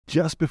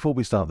just before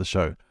we start the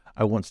show,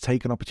 I want to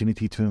take an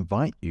opportunity to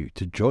invite you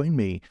to join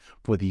me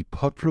for the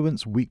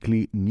Podfluence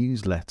Weekly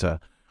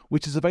newsletter,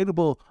 which is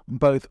available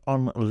both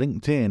on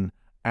LinkedIn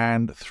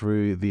and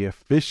through the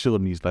official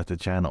newsletter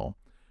channel.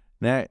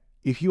 Now,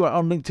 if you are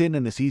on LinkedIn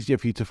and it's easier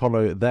for you to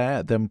follow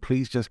there, then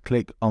please just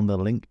click on the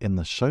link in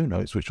the show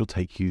notes, which will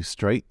take you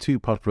straight to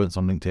Podfluence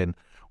on LinkedIn,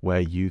 where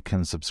you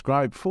can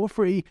subscribe for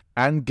free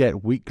and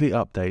get weekly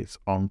updates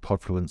on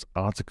Podfluence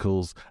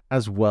articles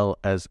as well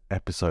as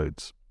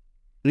episodes.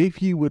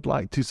 If you would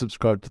like to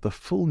subscribe to the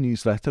full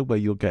newsletter where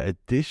you'll get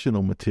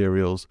additional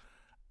materials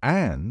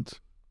and,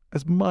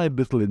 as my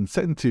little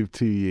incentive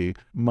to you,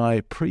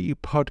 my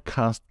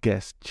pre-podcast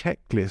guest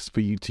checklist for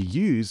you to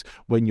use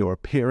when you're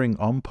appearing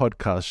on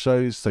podcast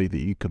shows so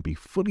that you can be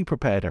fully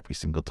prepared every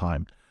single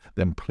time,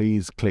 then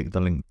please click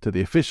the link to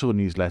the official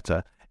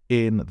newsletter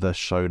in the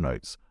show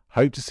notes.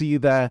 Hope to see you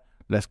there.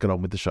 Let's get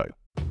on with the show.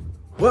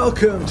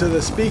 Welcome to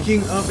the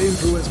Speaking of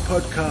Influence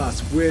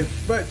podcast with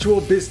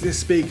virtual business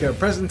speaker,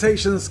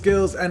 presentation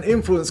skills and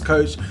influence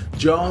coach,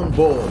 John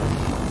Ball.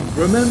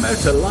 Remember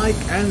to like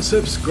and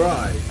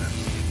subscribe.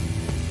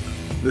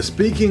 The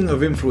Speaking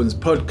of Influence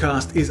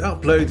podcast is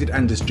uploaded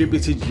and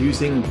distributed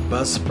using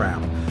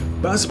Buzzsprout.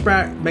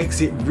 Buzzsprout makes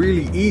it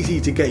really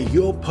easy to get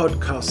your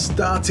podcast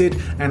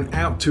started and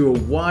out to a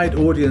wide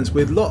audience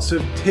with lots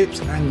of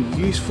tips and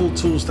useful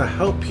tools to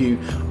help you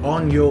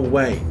on your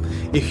way.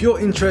 If you're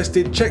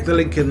interested, check the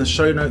link in the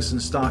show notes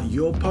and start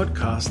your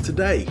podcast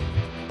today.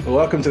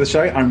 Welcome to the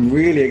show. I'm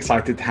really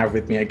excited to have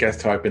with me a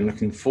guest who I've been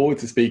looking forward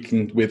to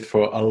speaking with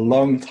for a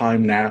long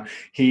time now.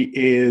 He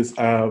is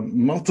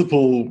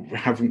multiple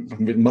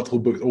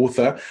book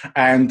author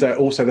and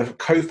also the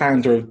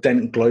co-founder of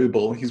Dent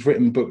Global. He's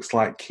written books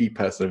like Key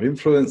Person of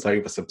Influence,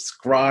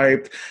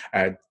 Oversubscribed,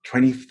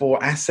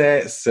 24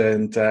 Assets,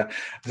 and so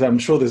I'm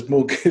sure there's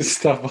more good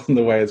stuff on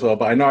the way as well.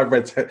 But I know I've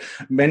read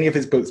many of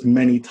his books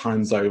many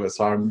times over,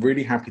 so I'm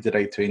really happy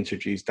today to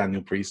introduce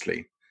Daniel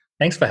Priestley.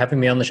 Thanks for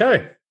having me on the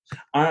show.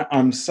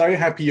 I'm so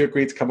happy you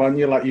agreed to come on.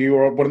 You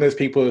were one of those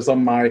people who's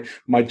on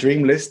my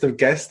dream list of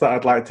guests that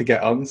I'd like to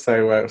get on.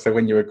 So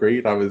when you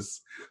agreed, I was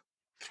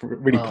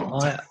really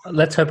pumped.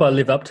 Let's hope I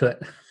live up to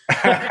it.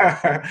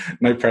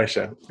 No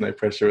pressure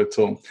at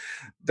all.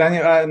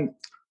 Daniel,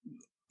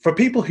 for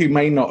people who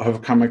may not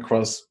have come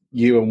across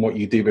you and what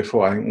you do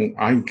before,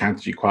 I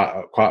encountered you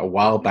quite a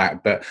while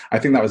back, but I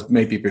think that was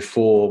maybe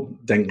before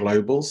Dent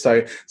Global.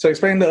 So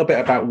explain a little bit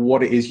about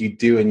what it is you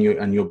do and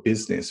your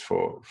business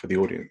for the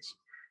audience.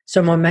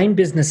 So my main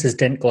business is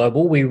Dent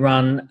Global. We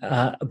run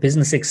a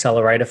business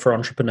accelerator for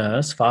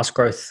entrepreneurs, fast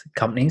growth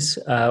companies.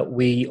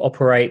 We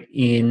operate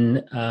in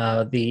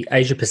the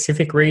Asia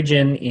Pacific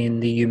region, in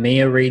the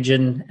EMEA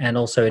region, and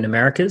also in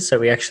Americas. So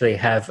we actually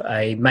have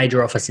a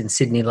major office in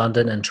Sydney,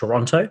 London, and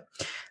Toronto.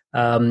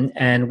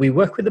 And we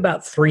work with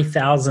about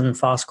 3,000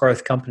 fast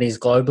growth companies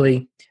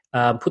globally,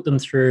 put them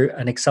through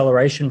an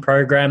acceleration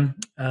program.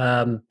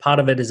 Part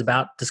of it is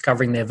about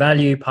discovering their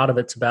value. Part of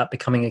it's about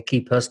becoming a key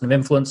person of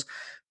influence.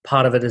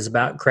 Part of it is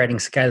about creating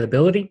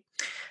scalability.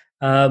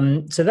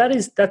 So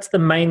that's the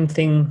main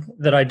thing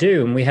that I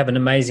do. And we have an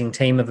amazing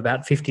team of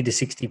about 50 to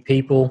 60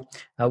 people.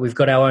 We've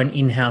got our own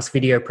in-house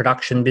video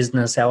production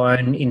business, our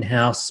own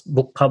in-house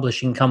book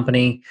publishing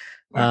company,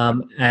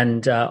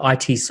 and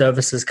IT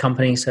services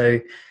company.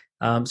 So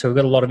we've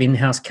got a lot of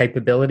in-house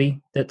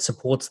capability that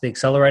supports the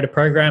accelerator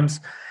programs.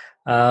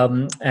 We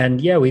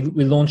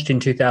launched in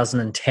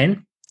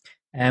 2010.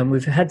 And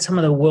we've had some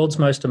of the world's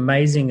most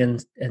amazing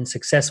and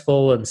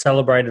successful and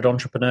celebrated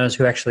entrepreneurs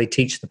who actually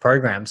teach the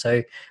program.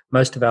 So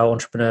most of our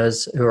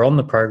entrepreneurs who are on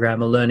the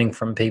program are learning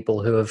from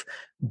people who have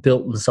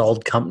built and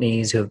sold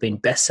companies, who have been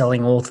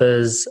best-selling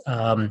authors,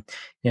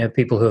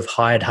 people who have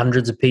hired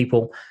hundreds of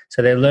people.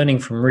 So they're learning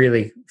from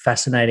really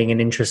fascinating and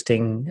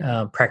interesting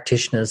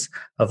practitioners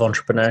of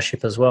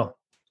entrepreneurship as well.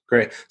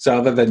 Great. So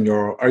other than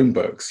your own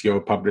books, you're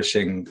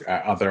publishing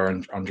other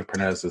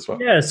entrepreneurs as well?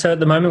 Yeah. So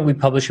at the moment, we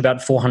publish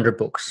about 400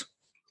 books.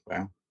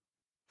 Wow.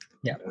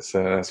 Yeah,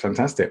 that's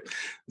fantastic.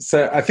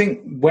 So I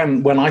think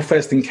when I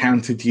first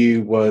encountered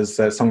you was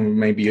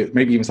maybe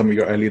even some of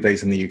your early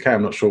days in the UK.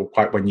 I'm not sure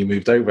quite when you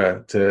moved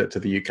over to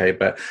the UK,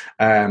 but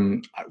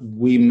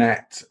we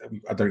met.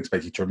 I don't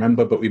expect you to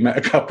remember, but we met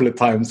a couple of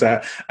times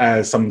at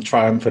some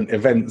triumphant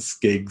events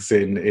gigs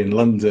in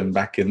London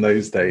back in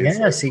those days.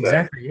 Yes,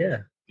 exactly. Yeah.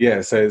 Yeah.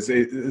 So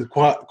it's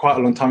quite a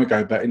long time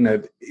ago, but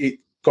it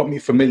got me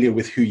familiar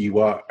with who you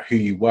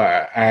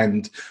were,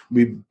 and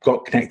we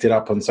got connected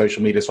up on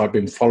social media. So I've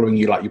been following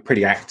you, you're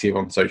pretty active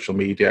on social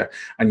media,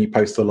 and you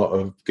post a lot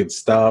of good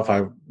stuff.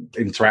 I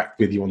interact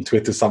with you on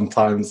Twitter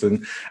sometimes,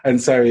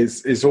 and so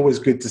it's always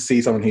good to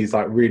see someone who's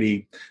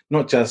really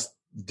not just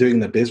doing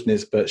the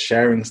business, but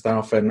sharing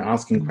stuff and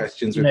asking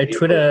questions with people,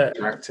 Twitter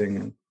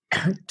interacting.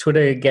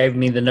 Twitter gave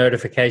me the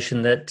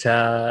notification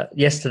that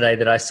yesterday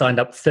that I signed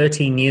up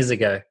 13 years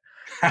ago.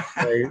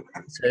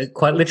 So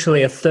quite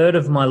literally a third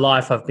of my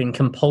life I've been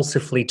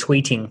compulsively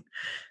tweeting.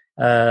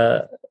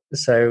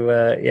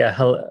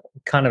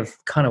 Kind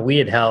of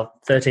weird how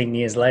 13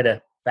 years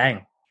later,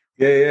 bang.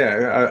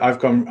 I've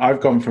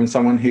gone from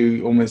someone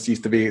who almost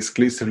used to be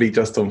exclusively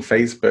just on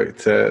Facebook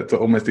to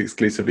almost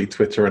exclusively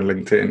Twitter and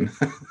LinkedIn.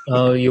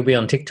 Oh, you'll be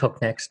on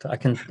TikTok next. I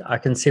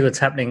can see what's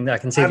happening. I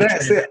can see.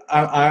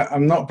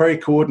 I'm not very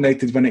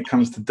coordinated when it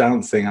comes to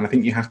dancing, and I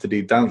think you have to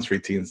do dance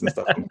routines and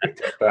stuff on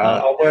TikTok. But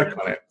I'll work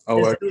on it.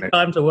 There's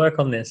time to work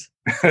on this.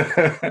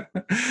 I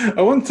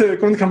want to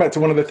come back to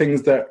one of the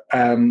things that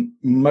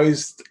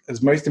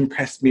has most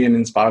impressed me and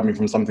inspired me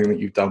from something that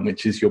you've done,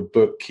 which is your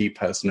book, Key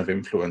Person of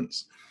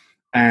Influence.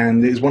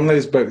 And it's one of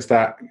those books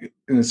that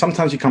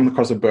sometimes you come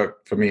across a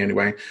book, for me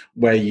anyway,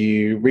 where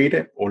you read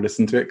it or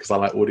listen to it, because I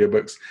like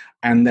audiobooks,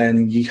 and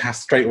then you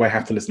straight away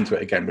have to listen to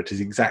it again, which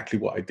is exactly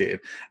what I did,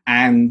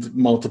 and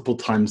multiple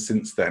times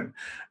since then.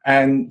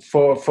 And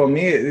for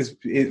me,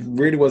 it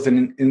really was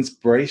an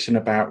inspiration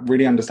about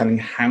really understanding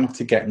how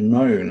to get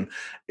known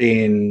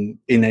in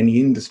any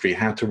industry,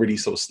 how to really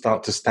sort of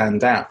start to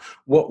stand out.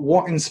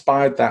 What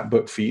inspired that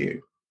book for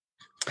you?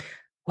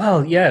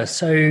 Well, yeah.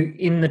 So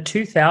in the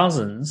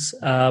 2000s,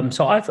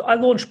 I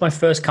launched my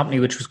first company,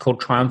 which was called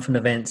Triumphant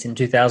Events, in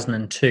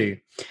 2002.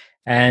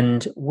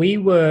 And we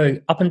were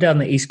up and down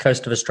the east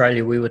coast of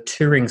Australia. We were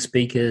touring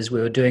speakers.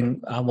 We were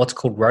doing what's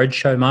called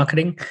roadshow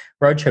marketing.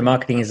 Roadshow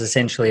marketing is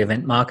essentially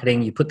event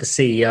marketing. You put the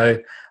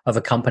CEO of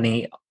a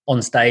company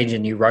on stage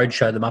and you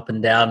roadshow them up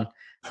and down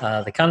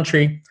the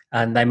country,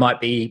 and they might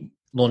be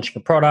launching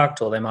a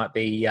product, or they might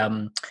be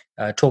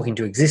talking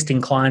to existing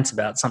clients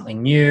about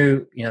something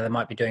new. They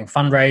might be doing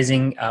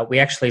fundraising. We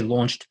actually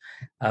launched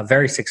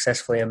very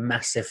successfully a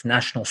massive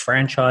national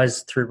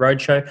franchise through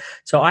Roadshow.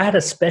 So I had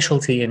a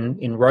specialty in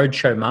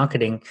Roadshow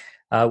marketing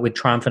with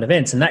Triumphant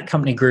Events, and that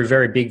company grew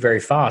very big, very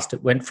fast.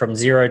 It went from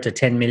 0 to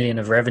 10 million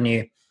of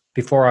revenue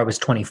before I was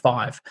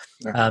 25.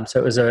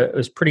 So it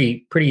was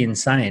pretty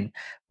insane.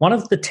 One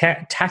of the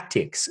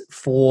tactics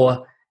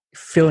for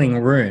filling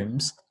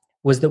rooms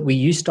was that we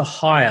used to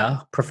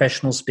hire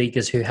professional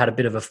speakers who had a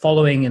bit of a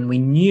following, and we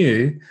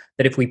knew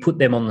that if we put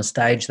them on the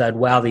stage, they'd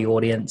wow the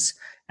audience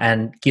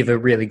and give a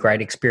really great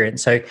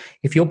experience. So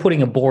if you're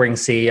putting a boring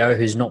CEO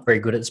who's not very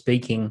good at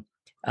speaking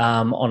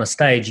on a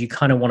stage, you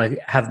kind of want to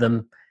have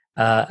them,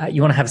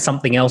 you want to have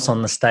something else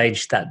on the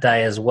stage that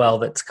day as well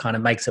that kind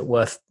of makes it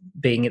worth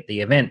being at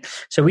the event.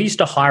 So we used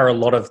to hire a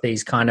lot of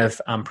these kind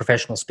of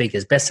professional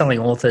speakers, best-selling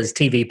authors,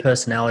 TV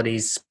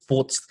personalities,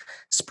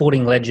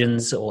 sporting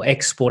legends or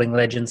ex-sporting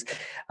legends.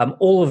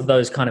 All of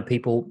those kind of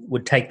people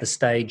would take the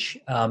stage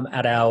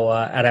at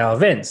our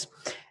events.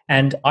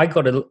 And I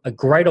got a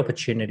great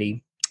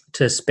opportunity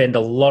to spend a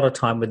lot of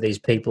time with these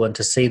people and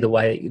to see the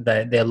way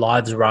their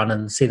lives run,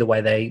 and see the way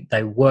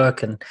they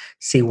work, and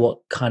see what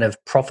kind of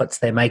profits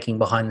they're making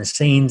behind the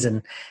scenes.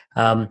 And,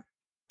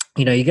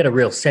 you get a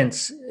real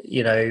sense,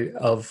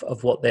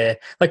 of what they're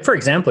like. For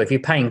example, if you're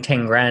paying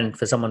 10 grand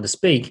for someone to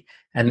speak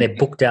and they're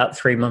booked out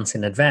 3 months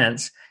in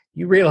advance,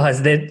 you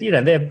realize they're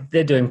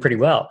doing pretty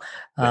well.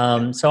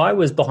 So I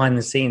was behind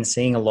the scenes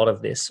seeing a lot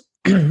of this.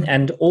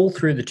 And all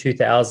through the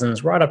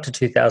 2000s, right up to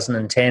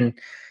 2010,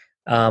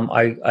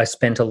 I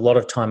spent a lot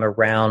of time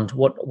around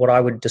what I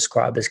would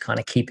describe as kind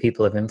of key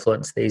people of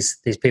influence, these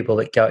people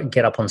that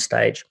get up on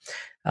stage.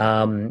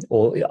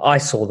 Or I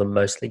saw them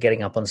mostly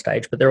getting up on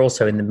stage, but they're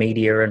also in the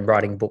media and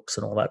writing books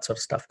and all that sort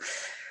of stuff.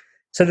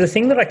 So the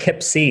thing that I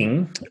kept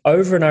seeing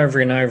over and over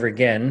and over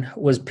again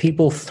was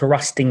people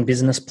thrusting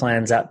business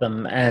plans at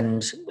them.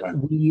 And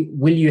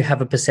will you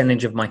have a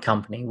percentage of my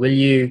company? Will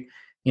you,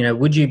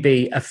 would you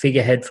be a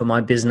figurehead for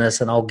my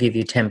business and I'll give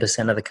you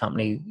 10% of the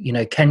company?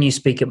 Can you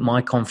speak at my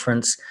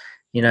conference?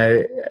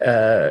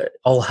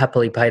 I'll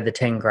happily pay the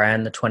 10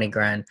 grand, the 20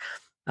 grand.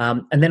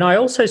 And then I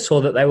also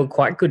saw that they were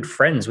quite good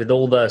friends with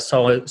all the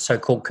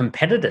so-called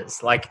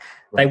competitors. Like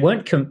they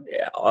weren't,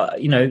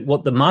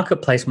 what the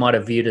marketplace might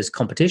have viewed as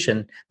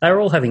competition. They were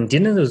all having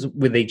dinners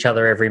with each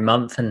other every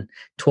month and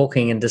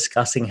talking and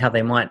discussing how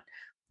they might,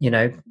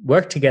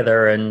 work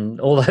together and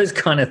all those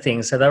kind of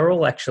things. So they were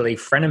all actually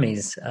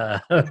frenemies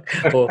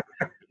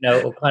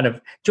or kind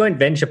of joint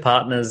venture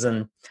partners.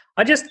 And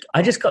I just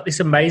got this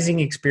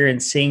amazing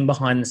experience seeing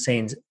behind the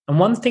scenes. And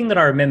one thing that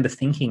I remember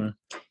thinking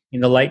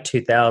in the late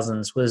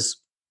 2000s was,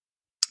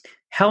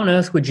 how on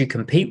earth would you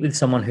compete with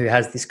someone who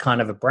has this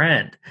kind of a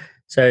brand?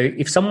 So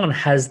if someone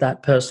has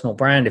that personal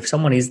brand, if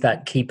someone is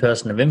that key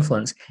person of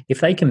influence,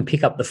 if they can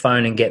pick up the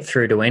phone and get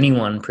through to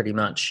anyone pretty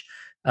much,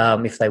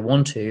 if they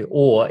want to,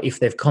 or if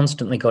they've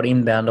constantly got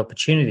inbound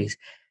opportunities,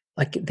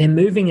 like they're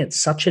moving at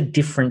such a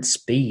different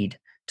speed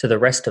to the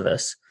rest of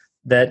us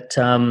that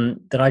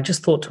I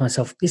just thought to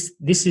myself,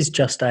 this is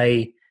just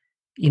until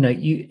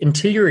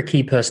you're a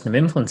key person of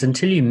influence,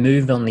 until you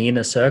move on the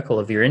inner circle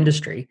of your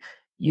industry,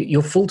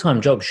 your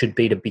full-time job should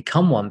be to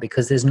become one,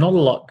 because there's not a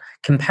lot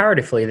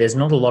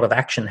of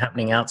action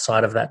happening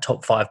outside of that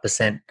top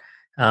 5%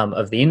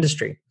 of the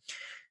industry.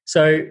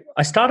 So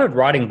I started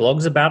writing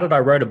blogs about it. I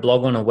wrote a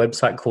blog on a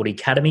website called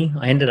Ecademy.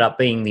 I ended up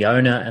being the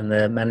owner and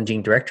the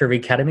managing director of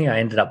Ecademy. I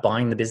ended up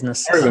buying the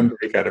business. I remember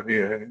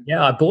Ecademy.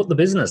 Yeah, I bought the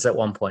business at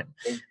one point.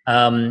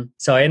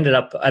 So I ended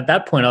up, at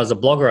that point, I was a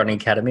blogger on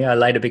Ecademy. I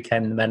later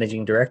became the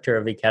managing director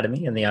of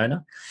Ecademy and the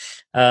owner.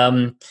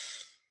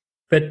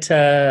 But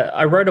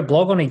I wrote a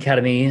blog on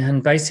Academy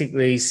and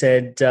basically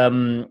said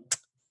that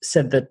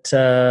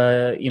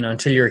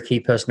until you're a key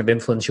person of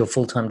influence, your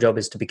full-time job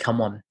is to become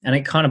one. And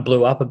it kind of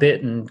blew up a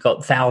bit and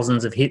got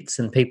thousands of hits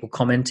and people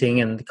commenting,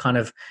 and kind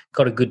of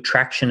got a good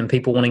traction and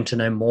people wanting to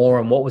know more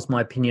and what was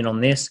my opinion on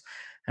this.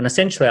 And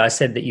essentially I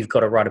said that you've got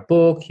to write a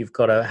book, you've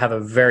got to have a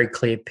very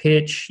clear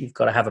pitch, you've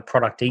got to have a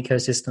product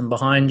ecosystem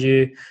behind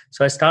you.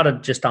 So I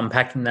started just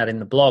unpacking that in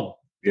the blog.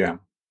 Yeah.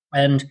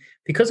 And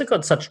because it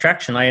got such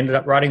traction, I ended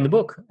up writing the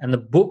book, and the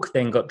book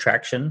then got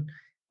traction.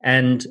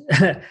 And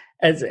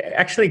it's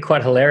actually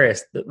quite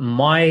hilarious that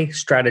my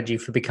strategy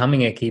for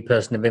becoming a key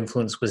person of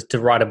influence was to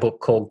write a book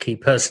called Key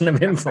Person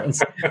of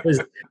Influence. It was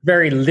a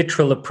very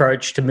literal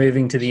approach to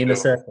moving to the inner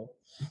circle.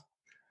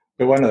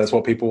 But well, no, that's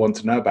what people want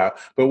to know about.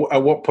 But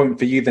at what point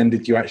for you then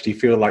did you actually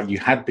feel like you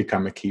had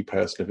become a key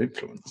person of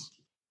influence?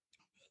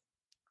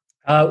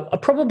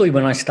 Probably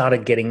when I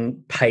started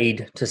getting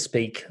paid to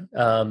speak.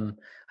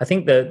 I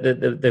think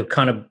the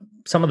kind of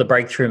some of the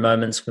breakthrough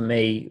moments for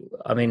me,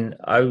 I mean,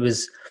 I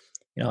was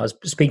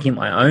speaking at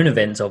my own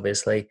events,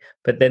 obviously,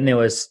 but then there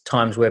was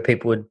times where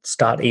people would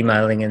start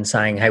emailing and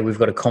saying, hey, we've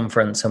got a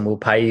conference and we'll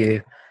pay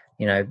you,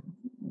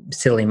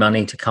 silly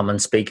money to come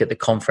and speak at the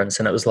conference.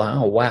 And it was like,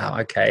 oh, wow,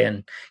 okay.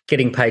 And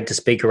getting paid to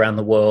speak around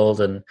the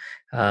world and,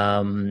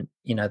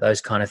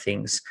 those kind of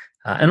things.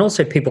 And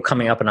also people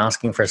coming up and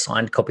asking for a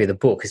signed copy of the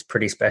book is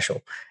pretty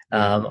special.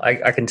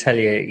 I can tell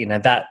you,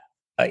 that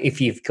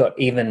if you've got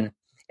even,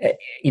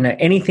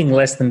 anything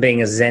less than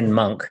being a Zen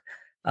monk,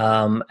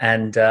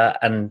 and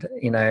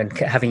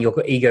having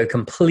your ego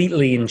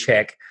completely in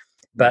check.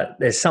 But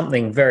there's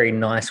something very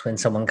nice when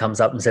someone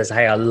comes up and says,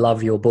 hey, I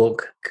love your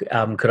book.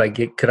 Could I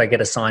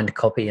get a signed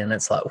copy? And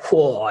it's like,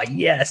 whoa,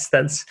 yes,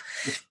 that's,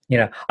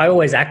 I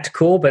always act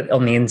cool, but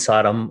on the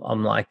inside,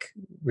 I'm like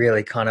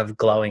really kind of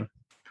glowing.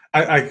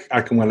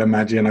 I can well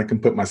imagine. I can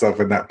put myself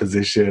in that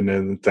position,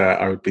 and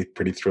I would be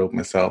pretty thrilled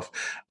myself.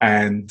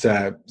 And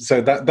so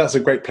that's a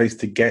great place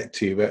to get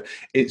to. But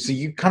so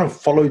you kind of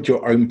followed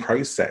your own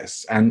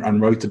process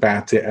and wrote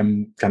about it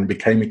and kind of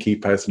became a key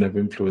person of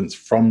influence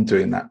from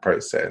doing that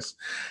process.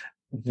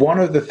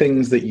 One of the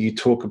things that you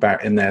talk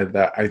about in there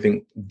that I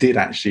think did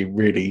actually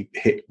really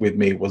hit with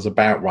me was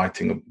about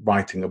writing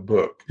a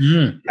book.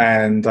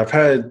 And I've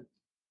heard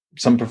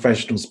some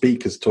professional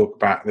speakers talk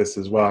about this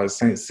as well. It's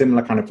a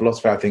similar kind of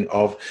philosophy, I think,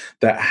 of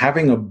that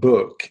having a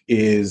book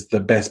is the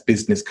best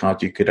business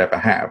card you could ever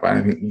have.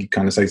 I think you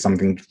kind of say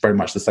something very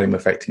much the same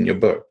effect in your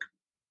book.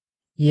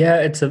 Yeah,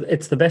 it's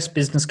the best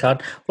business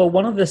card. Well,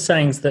 one of the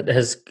sayings that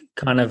has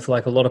kind of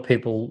like a lot of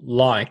people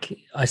like,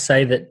 I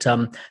say that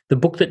the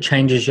book that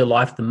changes your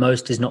life the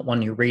most is not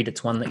one you read,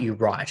 it's one that you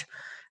write.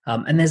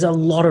 And there's a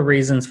lot of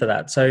reasons for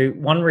that. So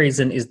one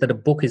reason is that a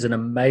book is an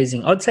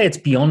amazing, I'd say it's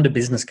beyond a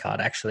business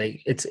card,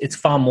 actually. It's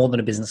far more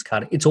than a business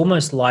card. It's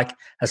almost like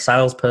a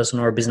salesperson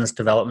or a business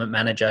development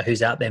manager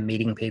who's out there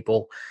meeting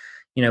people.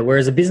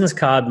 Whereas a business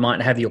card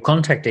might have your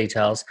contact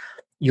details,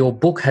 your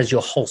book has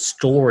your whole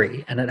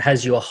story, and it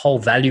has your whole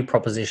value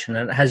proposition,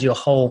 and it has your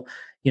whole,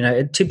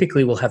 it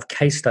typically will have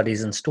case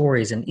studies and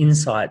stories and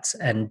insights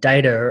and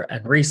data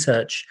and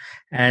research.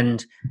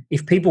 And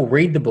if people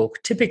read the book,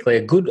 typically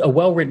a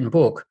well-written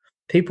book,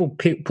 people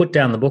put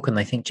down the book and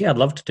they think, gee, I'd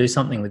love to do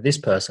something with this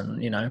person.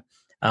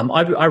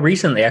 I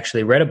recently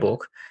actually read a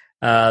book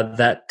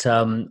that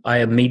I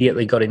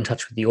immediately got in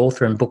touch with the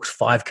author and booked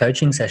 5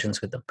 coaching sessions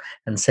with them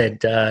and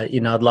said,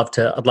 I'd love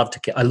to,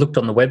 I looked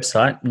on the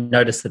website,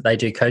 noticed that they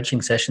do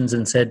coaching sessions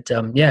and said,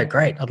 yeah,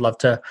 great. I'd love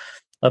to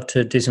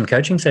do some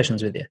coaching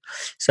sessions with you.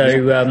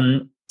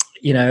 So,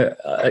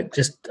 I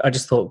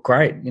just thought,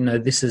 great,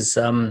 this is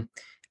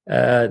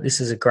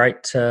a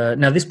great,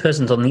 now this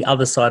person's on the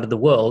other side of the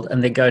world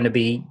and they're going to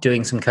be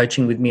doing some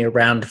coaching with me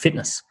around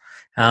fitness,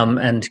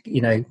 and,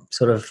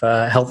 sort of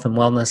health and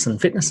wellness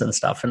and fitness and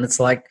stuff. And it's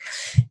like,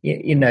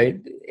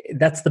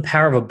 that's the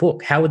power of a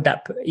book. How would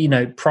that,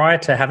 prior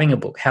to having a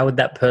book, how would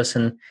that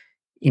person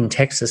in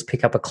Texas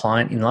pick up a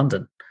client in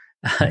London?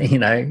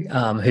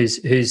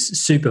 Who's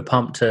super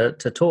pumped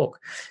to talk.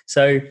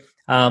 So,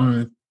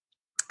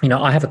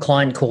 I have a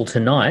client call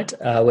tonight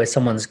where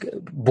someone's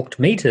booked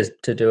me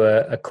to do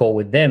a call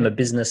with them,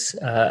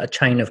 a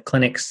chain of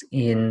clinics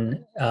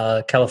in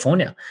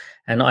California.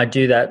 And I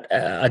do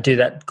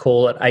that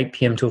call at 8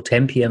 p.m. till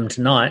 10 p.m.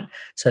 tonight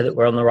so that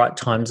we're on the right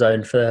time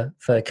zone for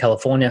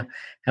California.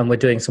 And we're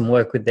doing some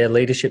work with their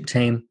leadership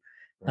team,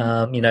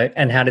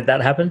 and how did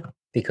that happen?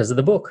 Because of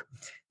the book.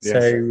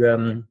 Yes.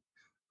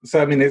 So,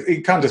 I mean,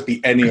 it can't just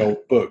be any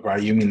old book, right?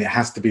 You mean it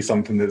has to be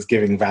something that's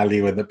giving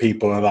value and that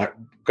people are like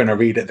going to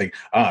read it and think,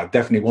 I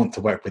definitely want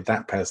to work with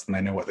that person.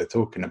 They know what they're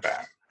talking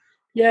about.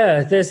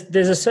 Yeah, there's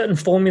a certain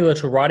formula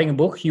to writing a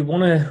book. You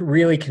want to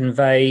really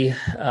convey,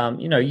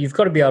 you've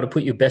got to be able to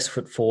put your best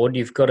foot forward.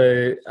 You've got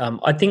to,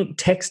 I think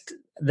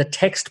the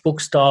textbook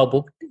style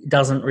book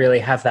doesn't really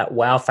have that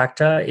wow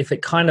factor. If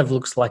it kind of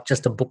looks like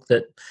just a book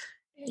that,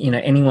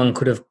 anyone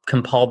could have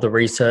compiled the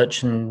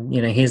research and,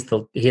 here's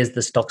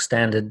the stock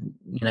standard,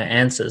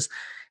 answers.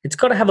 It's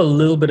got to have a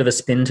little bit of a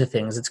spin to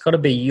things. It's got to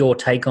be your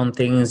take on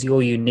things,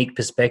 your unique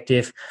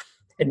perspective.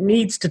 it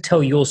needs to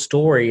tell your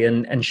story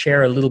and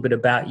share a little bit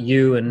about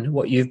you and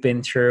what you've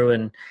been through.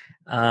 And,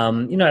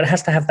 it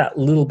has to have that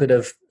little bit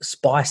of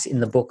spice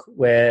in the book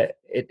where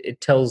it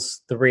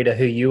tells the reader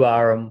who you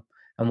are and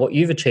what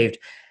you've achieved.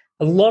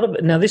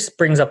 Now this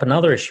brings up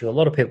another issue. A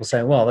lot of people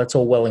say, well, that's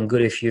all well and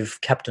good if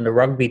you've captained a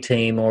rugby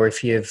team or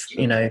if you've,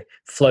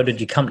 floated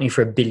your company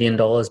for $1 billion,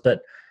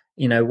 but,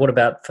 what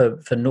about for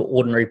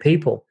ordinary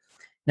people?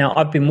 Now,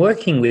 I've been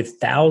working with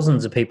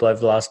thousands of people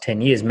over the last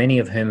 10 years, many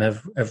of whom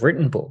have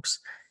written books.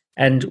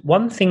 And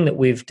one thing that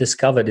we've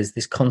discovered is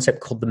this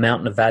concept called the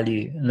mountain of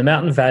value. And the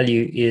mountain of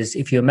value is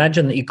if you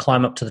imagine that you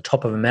climb up to the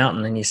top of a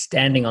mountain and you're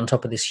standing on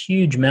top of this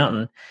huge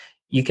mountain,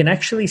 you can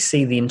actually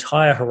see the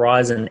entire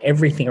horizon,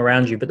 everything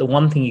around you, but the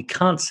one thing you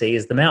can't see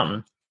is the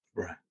mountain.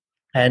 Right.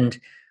 And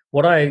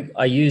what I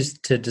use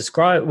to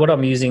describe what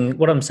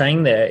I'm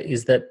saying there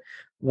is that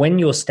when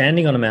you're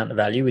standing on a mountain of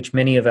value, which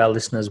many of our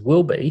listeners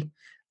will be,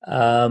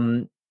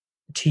 to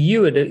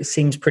you it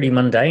seems pretty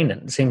mundane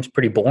and it seems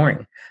pretty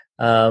boring.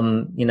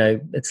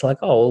 It's like,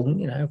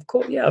 of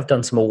course, yeah, I've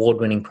done some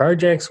award-winning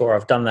projects, or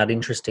I've done that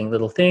interesting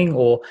little thing,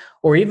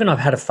 or even I've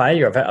had a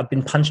failure. I've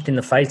been punched in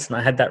the face, and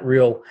I had that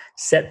real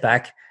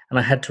setback, and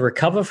I had to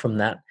recover from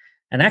that.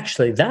 And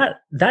actually,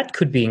 that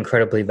could be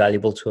incredibly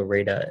valuable to a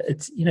reader.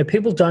 It's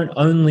people don't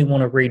only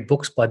want to read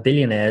books by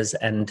billionaires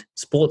and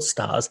sports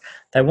stars;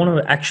 they want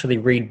to actually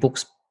read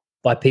books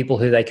by people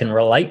who they can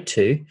relate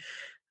to.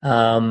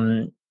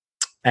 The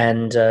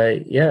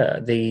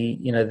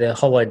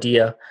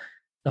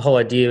whole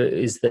idea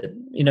is that,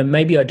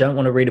 maybe I don't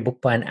want to read a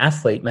book by an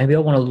athlete. Maybe I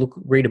want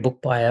to read a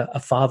book by a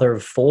father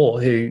of four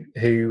who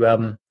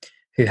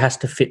has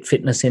to fit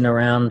fitness in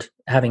around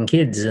having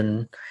kids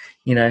and,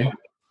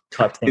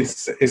 type thing.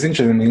 It's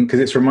interesting because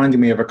it's reminding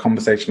me of a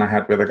conversation I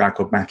had with a guy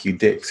called Matthew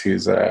Dix,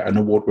 who's an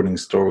award-winning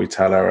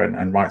storyteller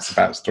and writes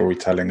about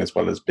storytelling as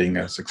well as being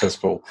a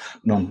successful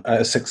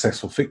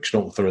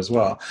fictional author as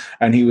well.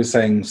 And he was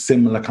saying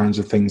similar kinds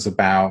of things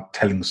about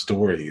telling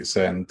stories,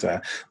 and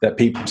that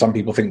some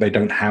people think they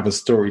don't have a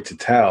story to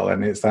tell,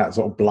 and it's that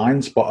sort of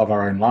blind spot of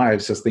our own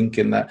lives, just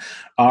thinking that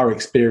our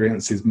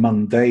experience is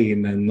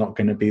mundane and not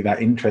going to be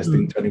that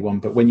interesting to anyone.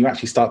 But when you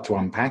actually start to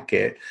unpack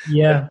it,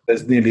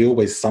 there's nearly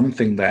always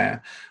something there.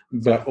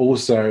 But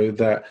also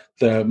that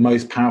the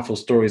most powerful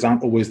stories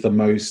aren't always the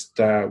most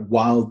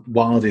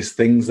wildest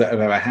things that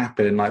have ever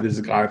happened. Like this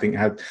guy I think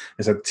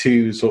has had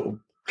two sort of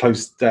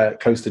close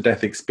to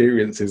death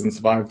experiences and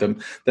survived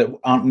them that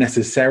aren't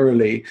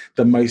necessarily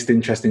the most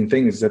interesting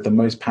things. That the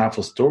most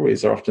powerful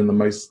stories are often the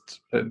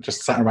most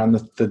just sat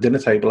around the dinner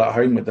table at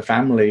home with the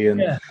family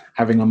and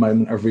having a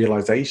moment of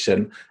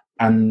realization.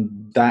 And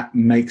that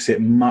makes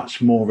it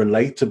much more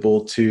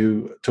relatable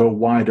to a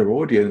wider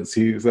audience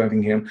who's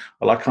thinking,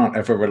 well, I can't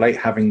ever relate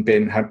having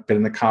been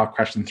in a car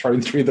crash and thrown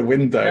through the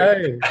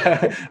window.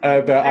 No.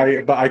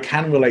 But I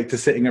can relate to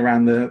sitting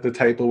around the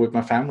table with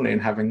my family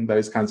and having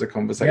those kinds of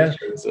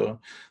conversations. So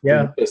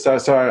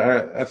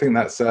I think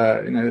that's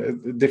a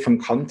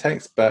different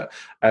context, but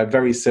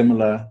very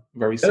similar.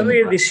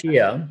 Earlier this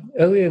year,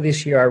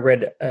 I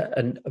read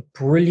a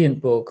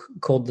brilliant book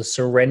called The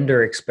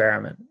Surrender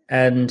Experiment,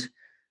 and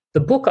the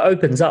book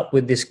opens up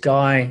with this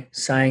guy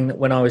saying that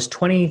when I was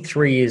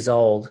 23 years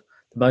old,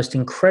 the most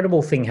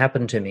incredible thing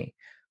happened to me,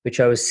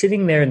 which I was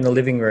sitting there in the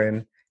living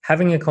room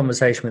having a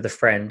conversation with a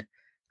friend,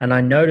 and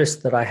I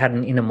noticed that I had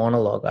an inner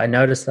monologue. I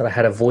noticed that I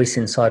had a voice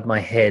inside my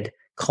head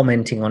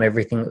commenting on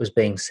everything that was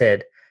being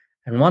said.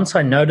 And once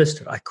I noticed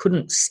it, I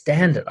couldn't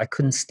stand it. I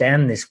couldn't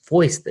stand this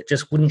voice that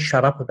just wouldn't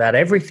shut up about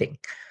everything.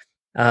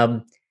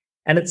 And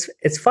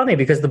it's funny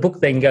because the book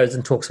then goes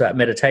and talks about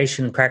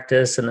meditation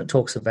practice, and it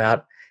talks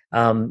about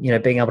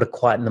being able to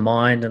quieten the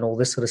mind and all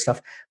this sort of stuff.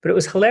 But it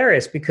was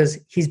hilarious because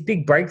his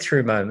big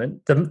breakthrough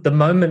moment, the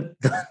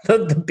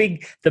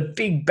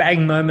big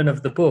bang moment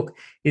of the book,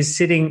 is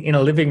sitting in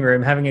a living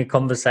room having a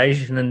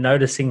conversation and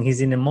noticing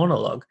his inner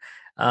monologue.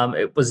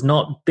 It was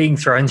not being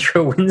thrown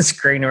through a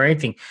windscreen or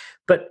anything.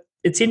 But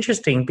it's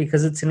interesting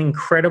because it's an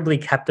incredibly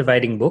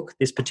captivating book,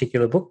 this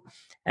particular book,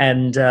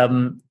 and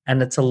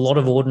it's a lot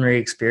of ordinary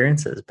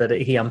experiences, but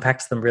he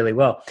unpacks them really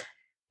well.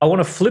 I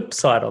want a flip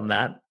side on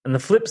that. And the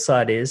flip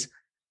side is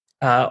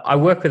I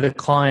work with a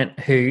client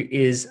who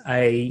is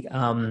a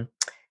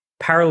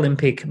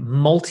Paralympic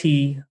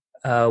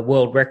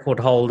world record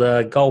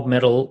holder, gold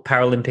medal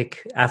Paralympic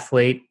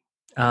athlete,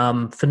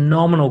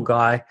 phenomenal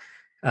guy,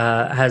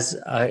 has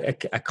a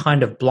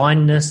kind of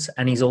blindness,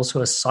 and he's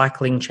also a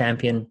cycling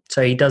champion.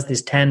 So he does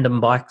this tandem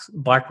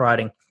bike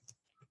riding.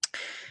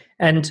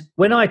 And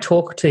when I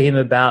talk to him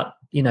about,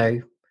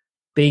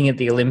 being at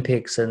the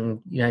Olympics and,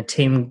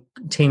 Team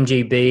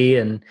GB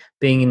and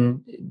being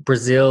in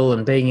Brazil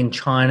and being in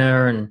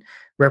China and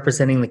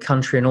representing the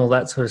country and all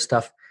that sort of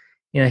stuff,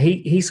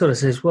 he sort of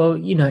says, well,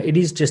 it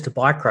is just a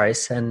bike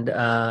race. And,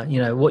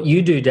 what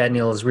you do,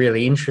 Daniel, is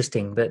really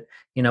interesting. But,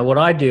 what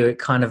I do, it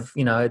kind of,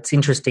 it's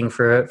interesting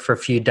for a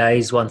few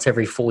days once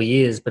every 4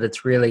 years, but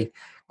it's really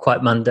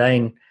quite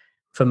mundane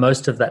for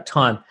most of that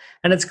time.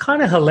 And it's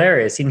kind of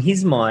hilarious. In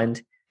his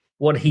mind,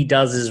 what he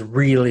does is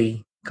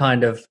really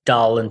kind of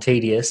dull and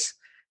tedious,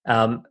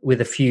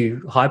 with a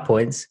few high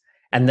points,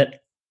 and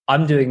that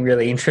I'm doing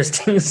really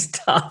interesting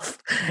stuff.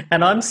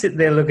 And I'm sitting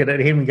there looking at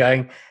him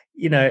going,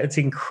 it's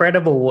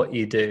incredible what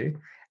you do.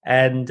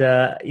 And,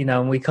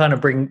 and we kind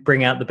of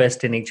bring out the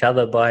best in each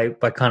other by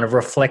kind of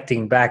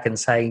reflecting back and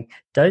saying,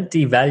 don't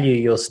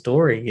devalue your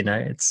story.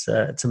 It's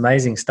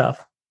amazing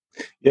stuff.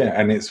 Yeah.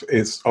 And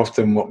it's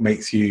often what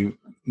makes you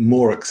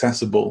more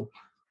accessible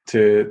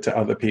to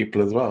other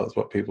people as well. Is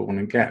what people want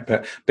to get.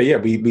 But yeah,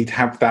 we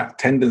have that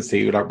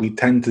tendency, like we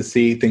tend to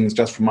see things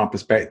just from our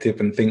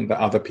perspective and think that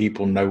other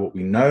people know what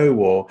we know,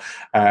 or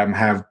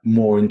have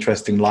more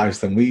interesting lives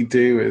than we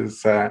do.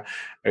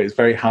 It's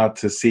very hard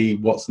to see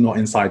what's not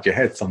inside your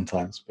head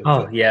sometimes.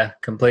 But, yeah,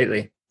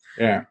 completely.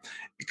 Yeah.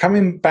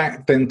 Coming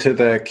back then to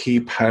the key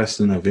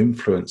person of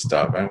influence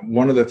stuff, and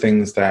one of the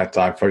things that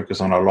I focus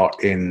on a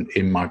lot in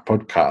my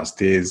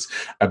podcast is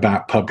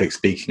about public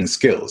speaking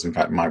skills. In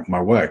fact,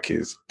 my work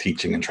is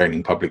teaching and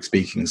training public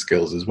speaking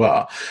skills as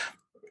well.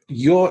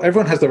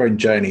 Everyone has their own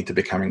journey to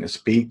becoming a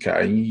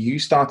speaker. You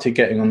started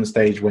getting on the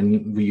stage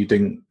when were you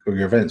doing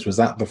your events? Was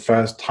that the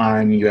first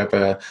time you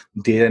ever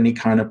did any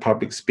kind of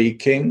public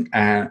speaking?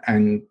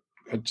 And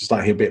I'd just like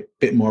to hear a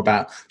bit more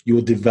about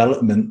your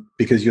development,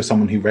 because you're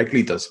someone who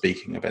regularly does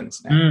speaking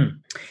events now.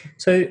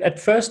 So at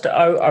first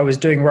I was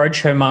doing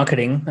roadshow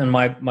marketing, and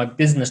my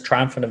business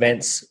Triumphant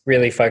Events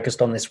really focused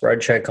on this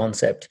roadshow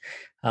concept.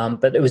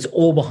 But it was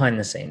all behind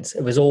the scenes.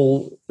 It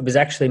was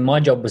actually, my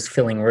job was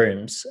filling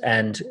rooms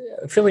and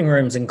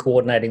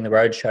coordinating the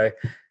roadshow.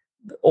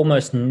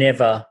 Almost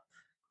never,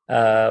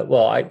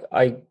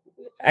 I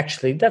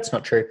actually, that's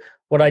not true.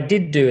 What I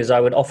did do is I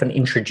would often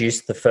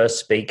introduce the first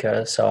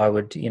speaker. So I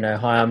would,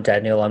 hi, I'm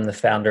Daniel. I'm the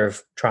founder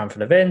of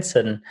Triumphant Events,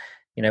 and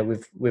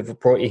we've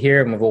brought you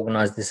here and we've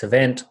organised this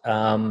event.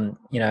 And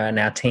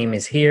our team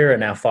is here,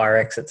 and our fire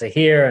exits are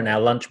here, and our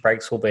lunch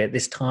breaks will be at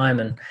this time,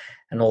 and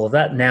all of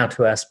that. Now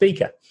to our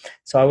speaker.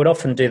 So I would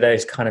often do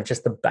those kind of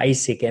just the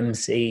basic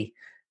MC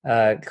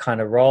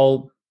kind of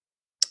role.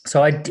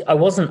 So I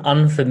wasn't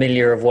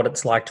unfamiliar of what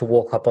it's like to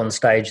walk up on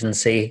stage and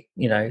see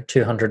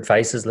 200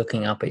 faces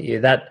looking up at you.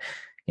 That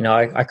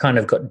I kind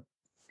of got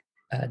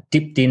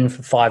dipped in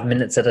for 5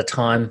 minutes at a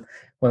time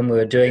when we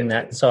were doing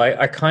that. So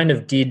I kind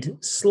of did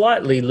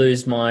slightly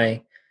lose my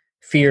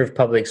fear of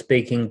public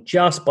speaking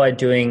just by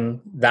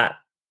doing that,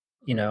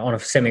 on a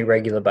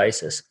semi-regular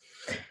basis.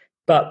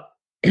 But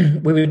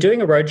we were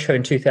doing a roadshow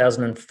in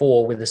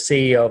 2004 with the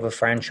CEO of a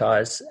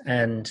franchise,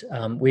 and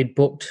we'd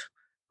booked,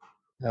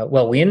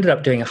 we ended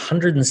up doing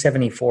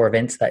 174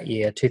 events that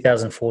year,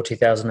 2004,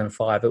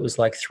 2005. It was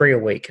like 3 a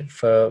week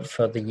for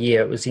the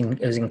year. It was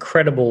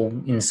incredible,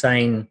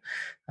 insane,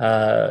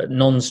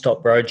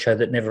 non-stop roadshow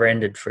that never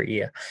ended for a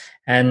year.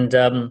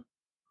 And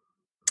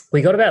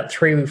we got about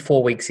 3 or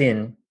 4 weeks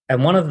in,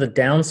 and one of the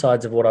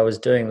downsides of what I was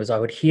doing was I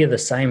would hear the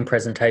same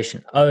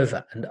presentation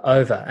over and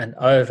over and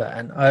over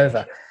and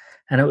over.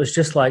 And it was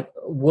just like,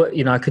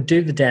 I could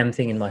do the damn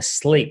thing in my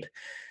sleep.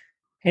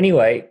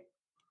 Anyway,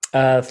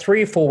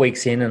 3 or 4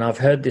 weeks in, and I've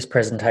heard this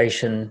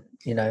presentation,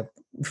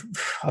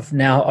 I've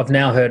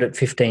now heard it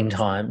 15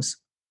 times,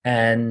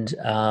 and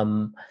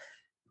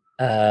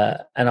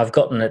I've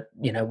gotten it,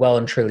 well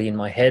and truly in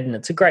my head, and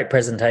it's a great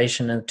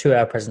presentation, a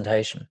 2-hour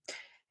presentation.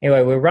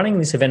 Anyway, we're running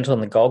this event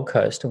on the Gold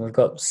Coast, and we've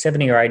got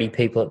 70 or 80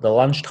 people at the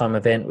lunchtime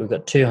event. We've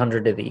got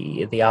 200 at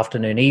the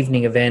afternoon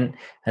evening event,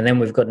 and then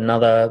we've got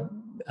another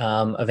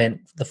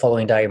event the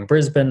following day in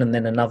Brisbane, and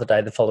then another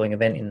day the following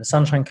event in the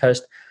Sunshine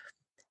Coast.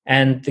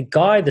 And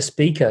the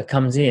speaker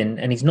comes in,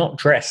 and he's not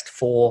dressed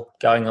for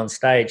going on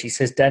stage. He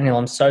says, "Daniel,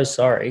 I'm so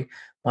sorry.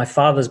 My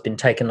father's been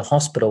taken to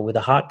hospital with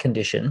a heart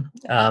condition,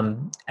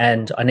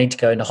 and I need to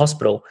go into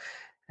hospital."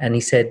 And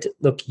he said,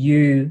 "Look,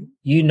 you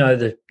know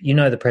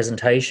the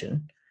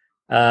presentation.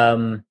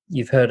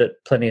 You've heard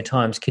it plenty of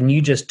times. Can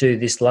you just do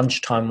this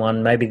lunchtime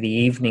one, maybe the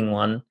evening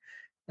one,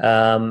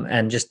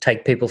 and just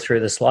take people through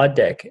the slide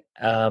deck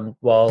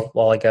while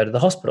I go to the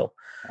hospital?"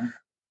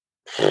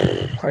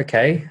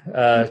 Okay,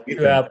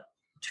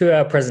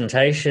 2-hour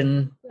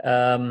presentation.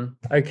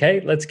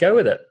 Okay, let's go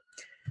with it.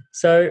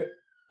 So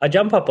I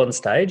jump up on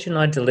stage and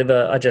I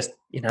deliver. I just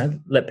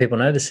let people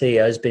know the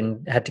CEO's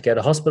had to go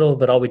to hospital,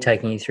 but I'll be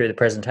taking you through the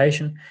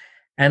presentation.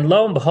 And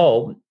lo and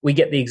behold, we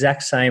get the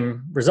exact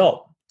same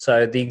result.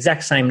 So the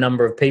exact same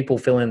number of people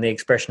fill in the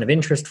expression of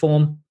interest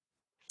form,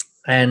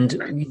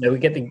 and we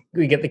get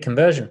the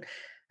conversion.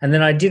 And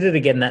then I did it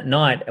again that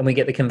night, and we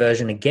get the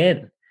conversion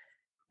again.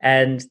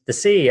 And the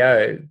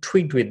CEO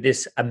twigged with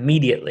this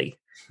immediately,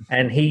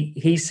 and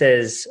he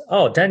says,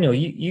 "Oh, Daniel,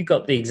 you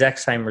got the exact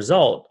same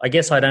result. I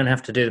guess I don't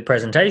have to do the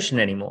presentation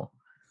anymore."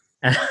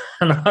 And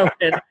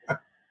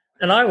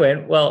I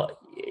went, "Well,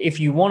 if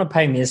you want to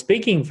pay me a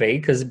speaking fee,"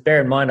 because bear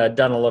in mind I'd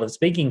done a lot of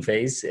speaking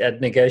fees, I'd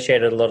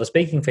negotiated a lot of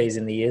speaking fees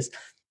in the years.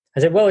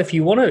 I said, "Well, if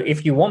you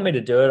want me to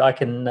do it, I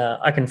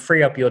can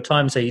free up your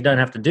time so you don't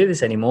have to do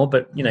this anymore.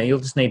 But you'll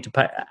just need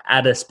to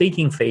add a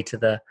speaking fee to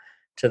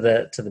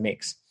the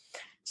mix."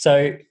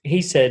 So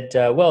he said,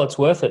 "Well, it's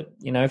worth it.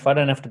 If I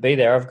don't have to be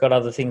there, I've got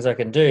other things I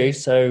can do.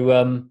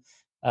 So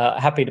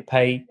happy to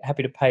pay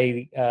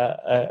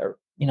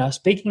a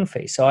speaking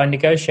fee. So I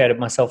negotiated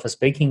myself a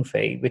speaking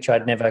fee, which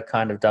I'd never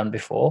kind of done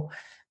before.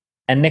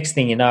 And next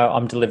thing you know,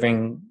 I'm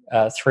delivering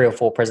 3 or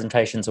 4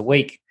 presentations a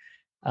week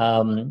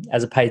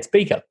as a paid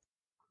speaker,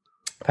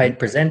 paid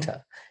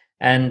presenter.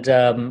 And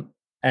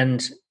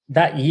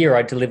that year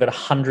I delivered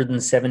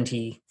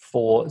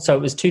 174. So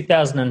it was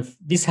 2000.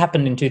 This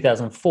happened in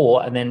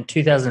 2004, and then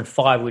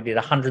 2005 we did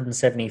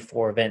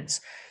 174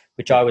 events,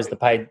 which I was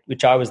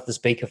the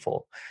speaker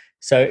for.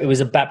 So it was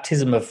a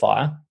baptism of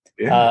fire.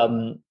 Yeah.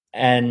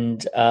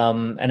 And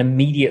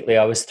immediately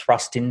I was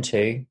thrust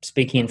into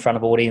speaking in front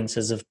of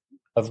audiences of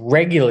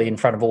regularly in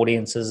front of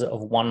audiences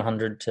of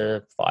 100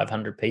 to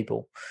 500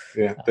 people.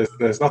 Yeah,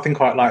 there's nothing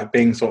quite like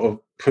being sort of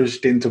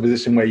pushed into a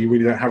position where you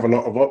really don't have a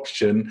lot of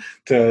option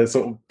to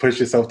sort of push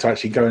yourself to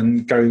actually go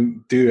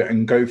do it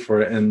and go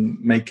for it and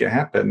make it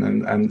happen.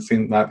 And it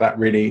seemed like that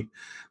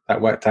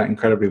worked out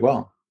incredibly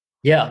well.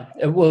 Yeah,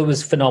 well, it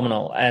was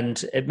phenomenal.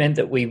 And it meant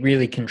that we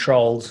really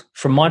controlled,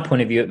 from my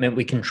point of view, it meant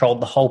we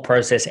controlled the whole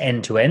process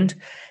end to end,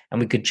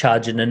 and we could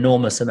charge an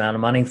enormous amount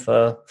of money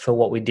for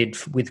what we did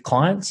with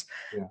clients.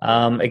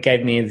 Yeah. It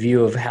gave me a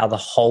view of how the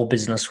whole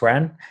business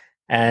ran,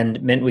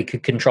 and meant we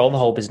could control the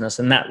whole business.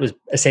 And that was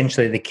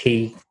essentially the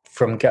key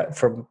from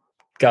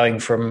going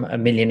from $1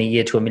 million a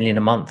year to $1 million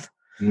a month.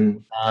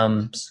 Mm.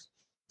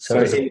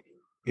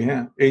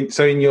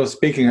 So in your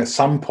speaking, at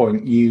some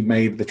point you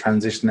made the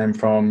transition then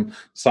from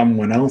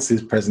someone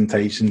else's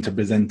presentation to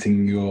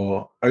presenting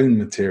your own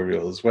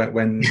materials.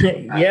 When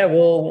Yeah,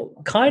 well,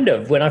 kind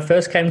of. When I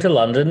first came to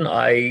London,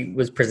 I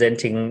was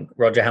presenting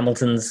Roger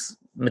Hamilton's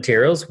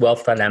materials,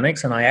 Wealth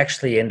Dynamics, and I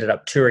actually ended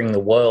up touring the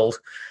world,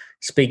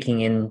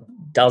 speaking in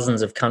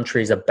dozens of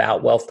countries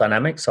about Wealth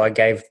Dynamics. So I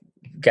gave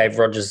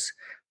Roger's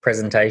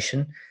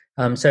presentation.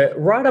 So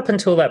right up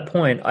until that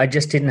point, I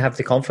just didn't have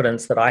the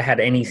confidence that I had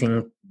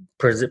anything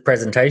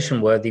presentation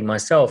worthy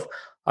myself.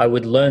 I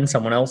would learn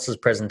someone else's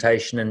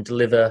presentation and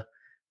deliver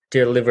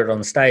it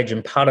on stage.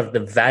 And part of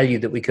the value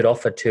that we could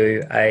offer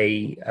to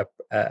a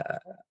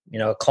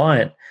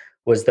client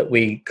was that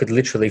we could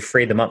literally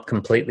free them up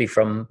completely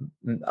from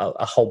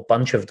a whole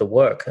bunch of the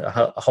work,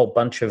 a whole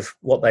bunch of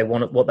what they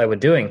wanted, what they were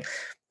doing.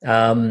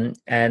 So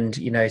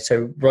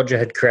Roger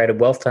had created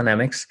Wealth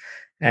Dynamics,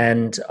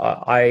 and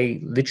I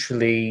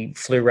literally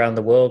flew around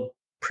the world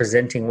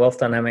presenting Wealth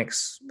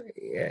Dynamics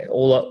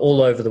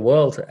all over the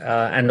world,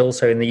 and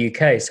also in the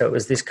UK. So it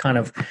was this kind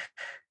of,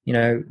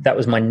 that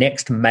was my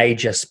next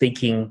major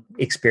speaking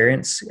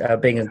experience,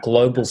 being a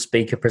global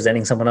speaker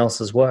presenting someone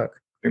else's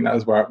work. I think that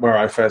was where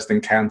I first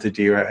encountered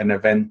you at an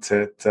event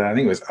at I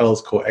think it was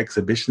Earl's Court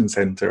Exhibition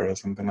Centre or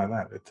something like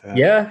that. But,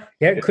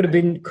 it could have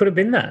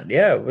been that.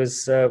 Yeah, it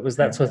was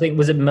that sort of thing.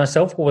 Was it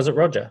myself or was it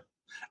Roger?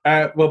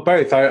 Well,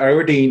 both. I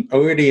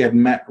already had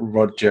met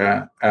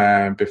Roger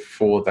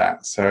before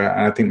that, so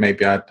and I think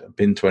maybe I'd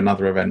been to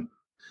another event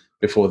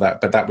before that,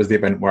 but that was the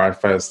event where I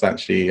first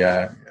actually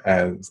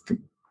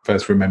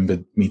first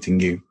remembered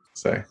meeting you.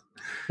 So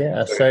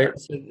yeah, so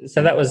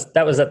that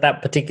was at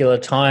that particular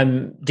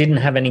time. Didn't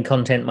have any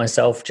content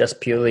myself,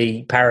 just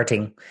purely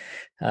parroting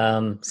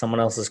someone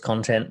else's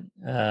content,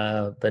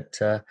 but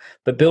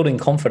building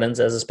confidence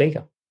as a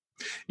speaker.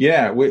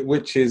 Yeah,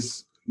 which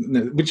is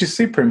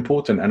super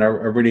important and a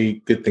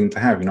really good thing to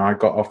have. I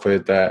got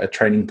offered a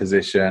training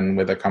position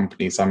with a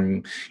company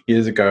some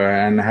years ago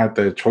and had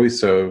the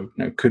choice of,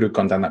 could have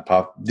gone down that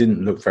path.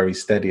 Didn't look very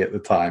steady at the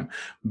time,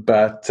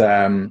 but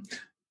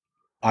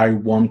I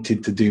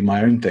wanted to do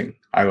my own thing.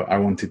 I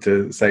wanted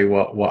to say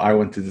what I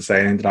wanted to say,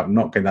 and ended up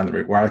not going down the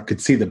route where I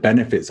could see the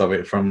benefits of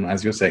it from,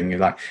 as you're saying,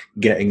 like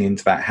getting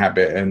into that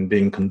habit and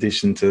being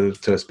conditioned to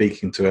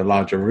speaking to a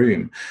larger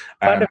room.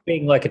 Kind of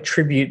being like a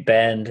tribute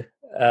band.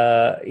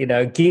 A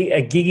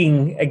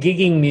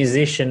gigging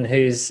musician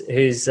who's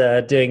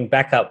doing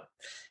backup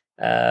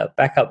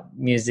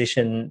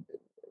musician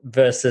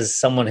versus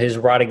someone who's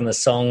writing the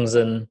songs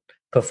and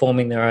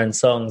performing their own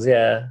songs.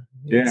 Yeah.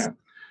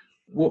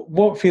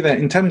 What for you then,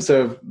 in terms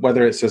of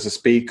whether it's as a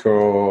speaker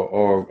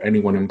or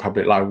anyone in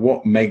public life,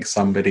 what makes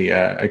somebody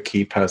a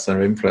key person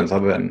of influence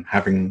other than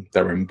having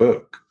their own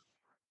book?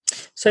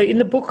 So in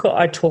the book,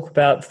 I talk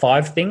about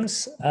 5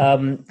 things.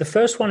 The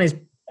first one is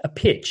a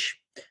pitch.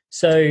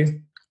 So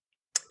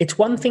it's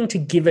one thing to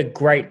give a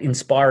great,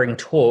 inspiring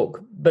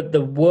talk, but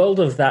the world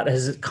of that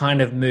has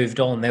kind of moved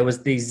on. There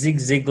was these Zig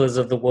Ziglars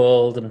of the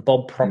world and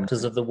Bob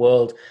Proctors of the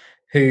world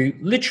who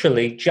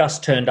literally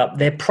just turned up.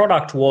 Their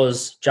product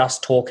was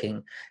just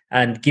talking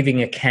and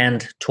giving a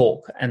canned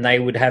talk, and they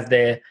would have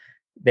their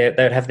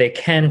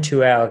canned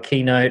 2-hour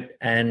keynote,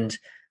 and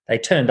they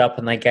turned up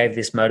and they gave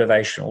this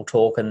motivational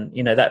talk, and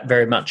that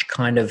very much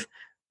kind of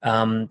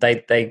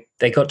they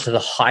got to the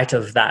height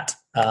of that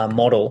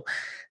model.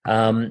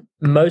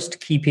 Most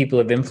key people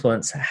of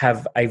influence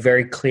have a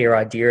very clear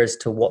idea as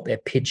to what they're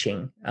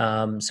pitching.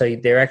 So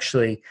they're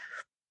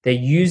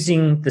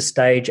using the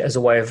stage as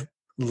a way of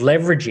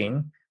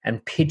leveraging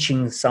and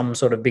pitching some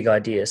sort of big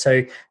idea.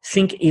 So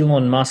think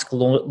Elon Musk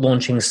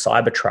launching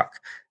Cybertruck.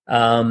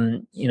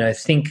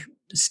 Think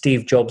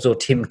Steve Jobs or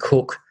Tim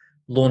Cook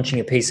launching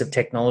a piece of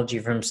technology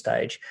from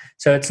stage.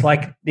 So it's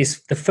like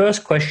this. The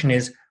first question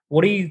is,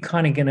 what are you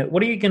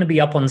gonna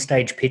be up on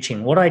stage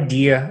pitching? What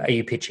idea are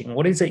you pitching?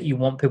 What is it you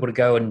want people to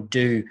go and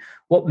do?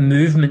 What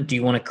movement do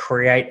you want to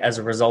create as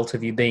a result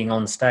of you being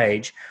on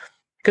stage?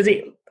 Because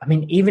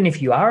even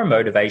if you are a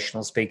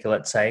motivational speaker,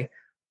 let's say,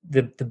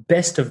 the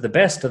best of the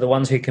best are the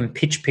ones who can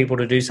pitch people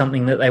to do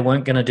something that they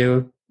weren't going to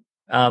do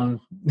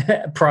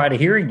prior to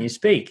hearing you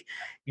speak.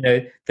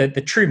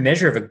 The true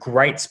measure of a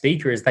great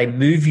speaker is they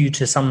move you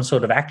to some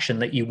sort of action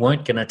that you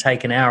weren't going to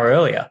take an hour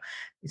earlier.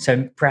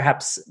 So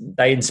perhaps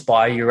they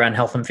inspire you around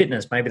health and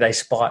fitness. Maybe they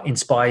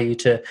inspire you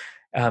to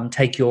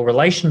take your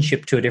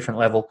relationship to a different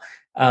level.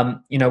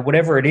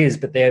 Whatever it is,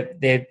 but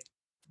they're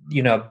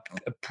a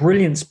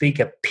brilliant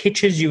speaker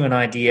pitches you an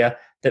idea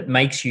that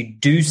makes you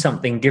do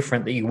something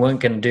different that you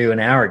weren't going to do an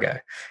hour ago.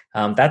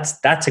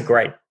 That's a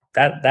great,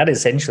 that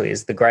essentially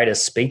is the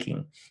greatest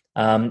speaking.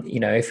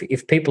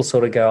 If people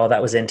sort of go, oh,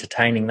 that was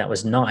entertaining, that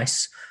was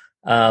nice.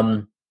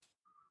 It's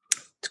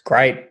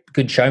great,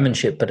 good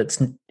showmanship, but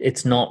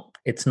it's not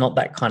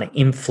that kind of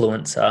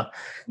influencer.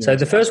 Yeah. So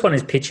the first one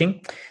is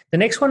pitching. The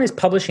next one is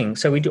publishing.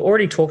 So we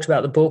already talked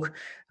about the book.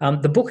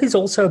 The book is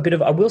also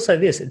I will say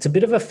this, it's a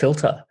bit of a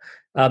filter.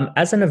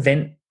 As an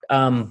event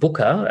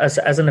booker,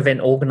 as an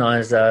event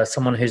organizer,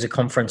 someone who's a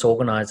conference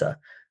organizer,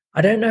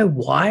 I don't know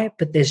why,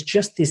 but there's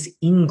just this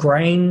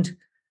ingrained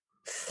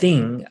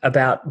thing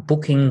about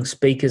booking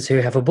speakers who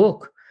have a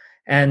book.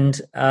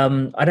 And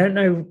I don't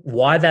know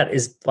why that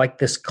is like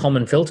this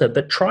common filter,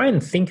 but try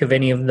and think of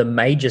any of the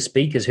major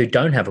speakers who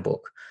don't have a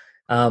book.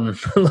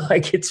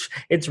 Like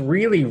it's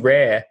really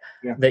rare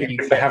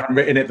that they haven't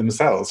written it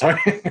themselves, right?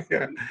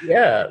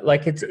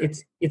 Like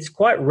it's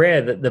quite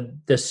rare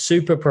that the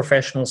super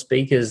professional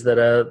speakers that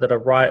are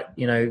right,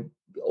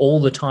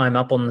 all the time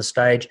up on the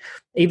stage,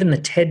 even the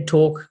TED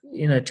Talk,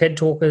 TED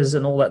Talkers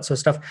and all that sort of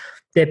stuff,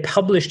 they're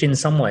published in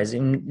some ways.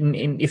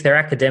 If they're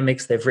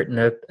academics, they've written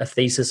a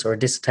thesis or a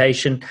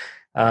dissertation.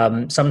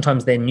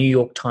 Sometimes they're New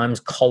York Times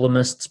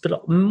columnists,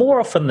 but more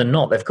often than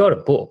not, they've got a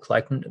book.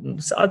 Like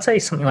I'd say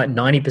something like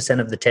 90%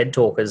 of the TED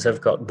Talkers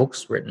have got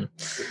books written.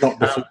 Not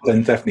before,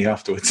 then definitely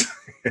afterwards.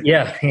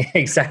 Yeah,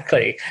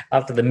 exactly.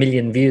 After the 1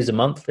 million views a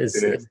month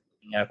is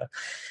over.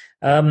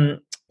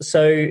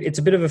 So it's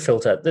a bit of a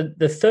filter.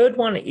 The third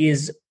one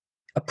is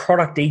a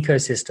product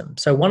ecosystem.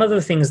 So one of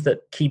the things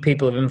that key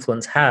people of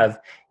influence have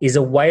is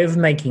a way of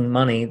making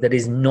money that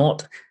is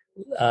not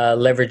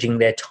leveraging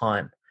their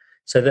time,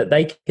 so that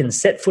they can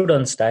set foot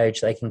on stage,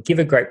 they can give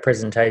a great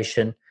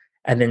presentation,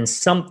 and then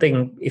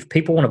if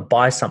people want to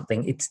buy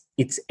something,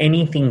 it's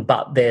anything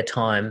but their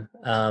time,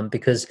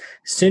 because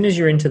as soon as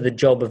you're into the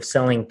job of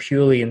selling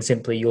purely and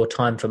simply your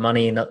time for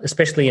money,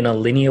 especially in a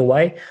linear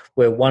way,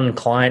 where one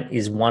client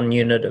is 1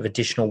 unit of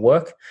additional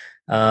work,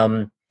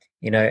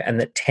 and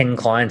that 10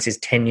 clients is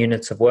 10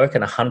 units of work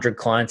and 100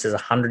 clients is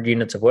 100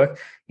 units of work.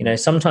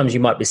 Sometimes you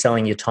might be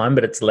selling your time,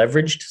 but it's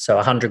leveraged. So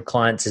 100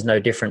 clients is no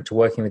different to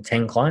working with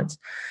 10 clients.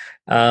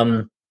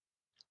 So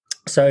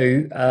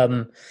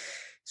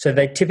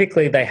they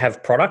typically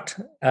have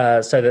product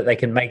so that they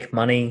can make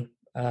money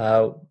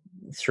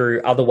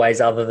through other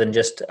ways other than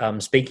just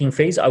speaking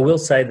fees. I will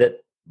say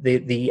that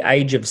the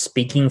age of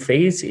speaking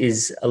fees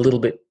is a little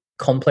bit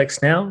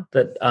complex now.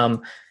 That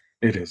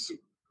it is.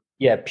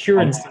 Yeah, pure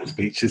and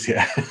speeches.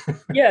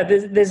 Yeah,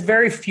 there's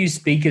very few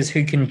speakers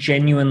who can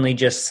genuinely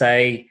just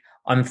say,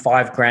 "I'm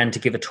 $5,000 to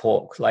give a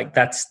talk." Like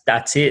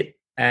that's it.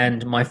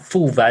 And my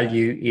full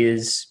value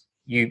is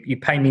you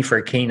pay me for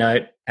a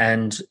keynote,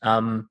 and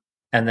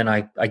then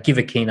I give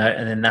a keynote,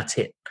 and then that's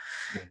it.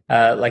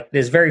 Like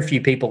there's very few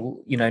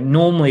people.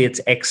 Normally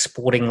it's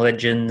ex-sporting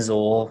legends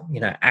or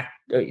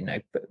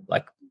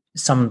like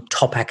some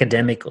top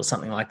academic or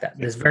something like that.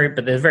 There's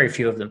very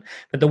few of them.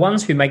 But the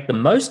ones who make the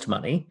most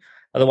money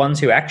are the ones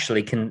who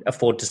actually can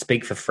afford to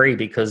speak for free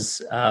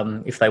because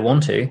if they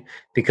want to,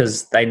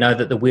 because they know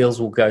that the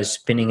wheels will go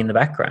spinning in the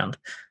background.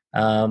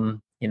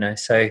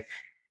 So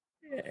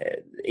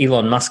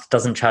Elon Musk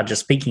doesn't charge a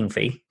speaking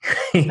fee.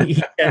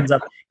 He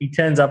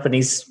turns up and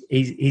he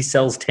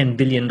sells $10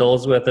 billion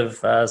worth of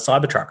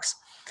Cybertrucks.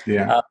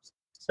 Yeah.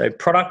 So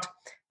product,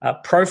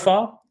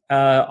 profile.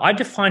 I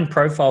define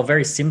profile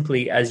very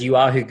simply as you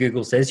are who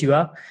Google says you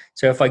are.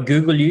 So if I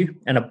Google you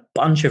and a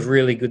bunch of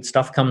really good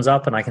stuff comes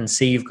up and I can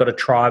see you've got a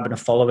tribe and a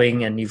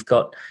following and you've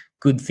got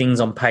good things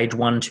on page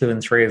 1, 2,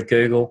 and 3 of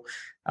Google,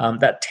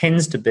 that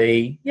tends to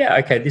be,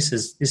 this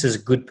is a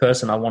good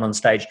person I want on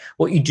stage.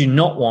 What you do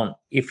not want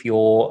if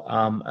you're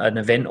an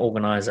event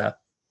organizer,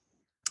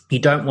 you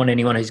don't want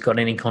anyone who's got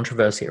any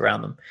controversy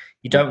around them.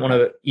 You don't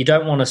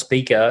want a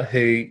speaker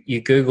who you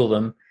Google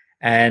them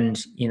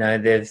and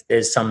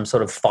there's some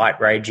sort of fight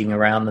raging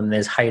around them.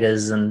 There's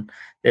haters and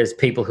there's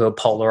people who are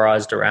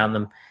polarized around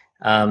them.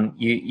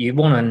 You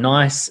want a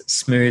nice,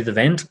 smooth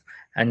event,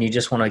 and you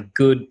just want a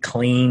good,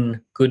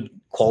 clean, good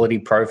quality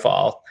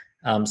profile,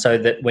 so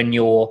that when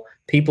your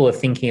people are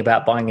thinking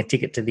about buying a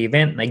ticket to the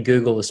event and they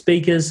Google the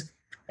speakers,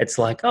 it's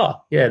like,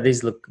 oh yeah,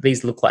 these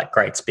look like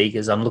great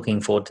speakers. I'm looking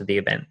forward to the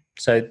event.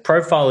 So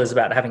profile is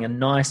about having a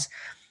nice,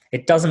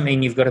 It doesn't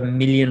mean you've got 1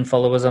 million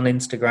followers on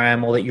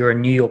Instagram or that you're a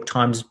New York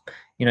Times,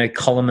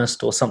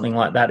 columnist or something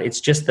like that. It's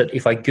just that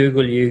if I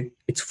Google you,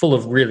 it's full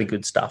of really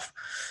good stuff,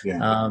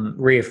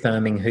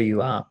 reaffirming who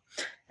you are.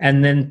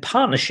 And then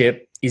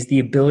partnership is the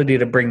ability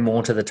to bring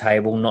more to the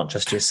table, not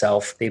just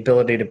yourself, the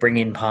ability to bring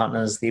in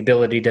partners, the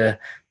ability to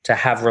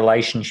have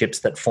relationships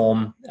that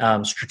form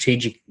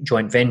strategic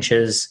joint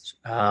ventures,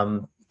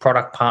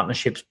 product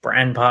partnerships,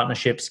 brand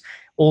partnerships.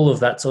 All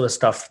of that sort of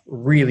stuff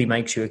really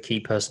makes you a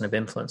key person of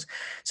influence.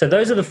 So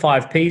those are the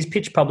 5 Ps: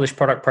 pitch, publish,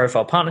 product,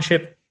 profile,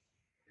 partnership.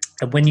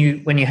 And when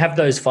you have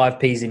those 5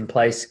 Ps in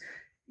place,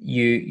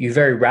 you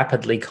very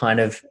rapidly kind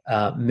of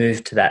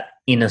move to that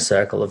inner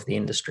circle of the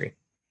industry.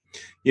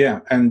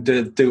 Yeah, and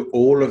do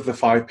all of the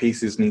 5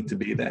 pieces need to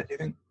be there, do you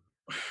think?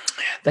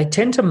 They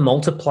tend to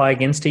multiply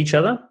against each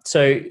other.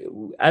 So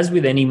as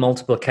with any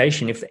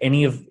multiplication, if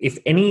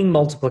any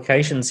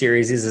multiplication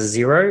series is a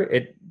 0,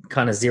 it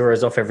kind of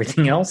zeroes off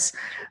everything else.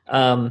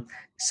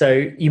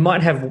 So you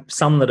might have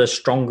some that are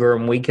stronger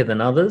and weaker than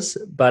others,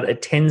 but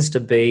it tends to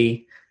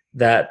be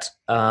that,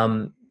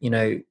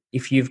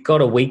 if you've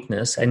got a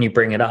weakness and you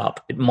bring it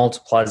up, it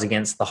multiplies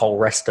against the whole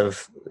rest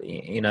of,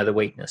 the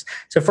weakness.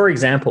 So for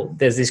example,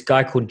 there's this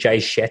guy called Jay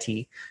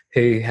Shetty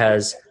who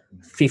has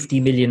 50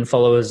 million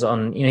followers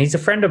on, he's a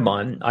friend of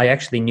mine. I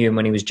actually knew him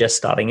when he was just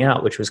starting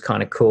out, which was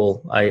kind of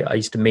cool. I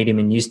used to meet him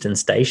in Euston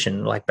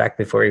Station, like back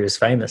before he was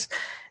famous.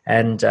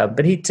 And, but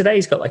today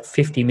he's got like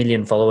 50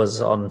 million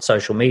followers on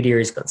social media.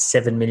 He's got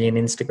 7 million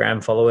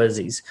Instagram followers.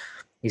 He's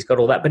got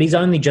all that, but he's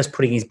only just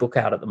putting his book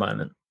out at the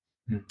moment.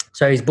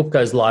 So his book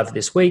goes live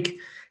this week,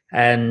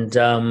 and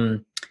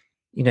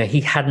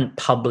he hadn't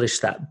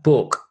published that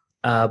book.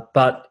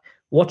 But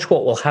watch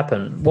what will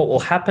happen. What will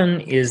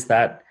happen is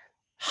that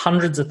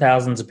hundreds of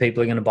thousands of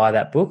people are going to buy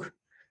that book.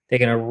 They're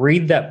going to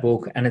read that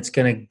book, and it's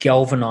going to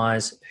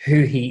galvanize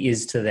who he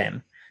is to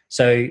them.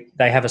 So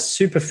they have a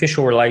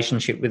superficial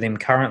relationship with him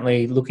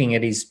currently, looking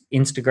at his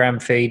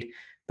Instagram feed.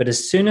 But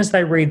as soon as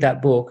they read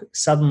that book,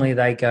 suddenly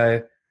they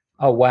go,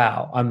 oh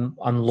wow, I'm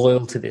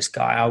loyal to this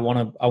guy. I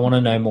want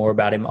to know more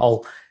about him.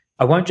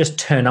 I won't just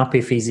turn up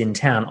if he's in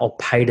town. I'll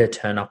pay to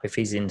turn up if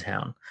he's in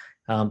town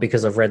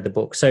because I've read the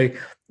book. So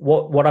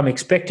what I'm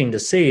expecting to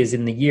see is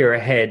in the year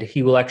ahead,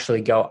 he will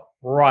actually go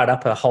right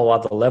up a whole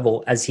other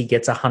level as he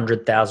gets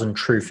 100,000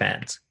 true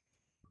fans.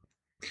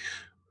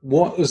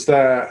 What was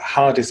the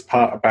hardest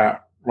part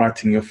about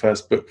writing your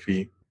first book for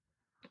you?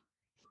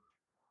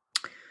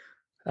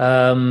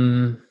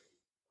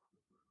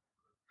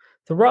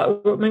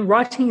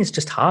 Writing is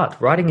just hard.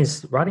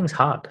 Writing's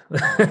hard.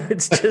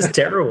 It's just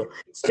terrible.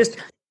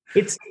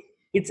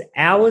 It's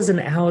hours and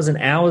hours and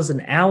hours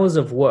and hours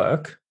of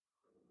work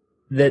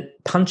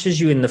that punches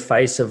you in the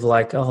face of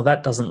like, oh,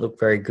 that doesn't look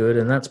very good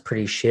and that's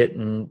pretty shit,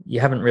 and you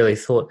haven't really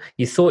thought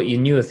you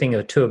knew a thing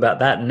or two about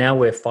that, and now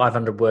we're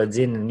 500 words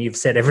in and you've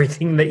said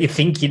everything that you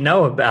think you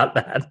know about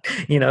that,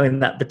 in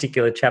that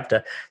particular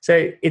chapter.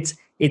 So it's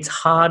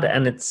hard,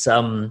 and it's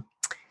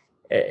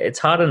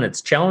hard and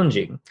it's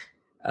challenging.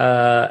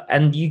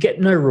 And you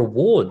get no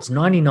rewards.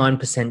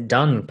 99%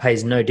 done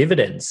pays no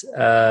dividends.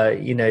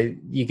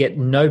 You get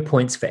no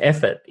points for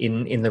effort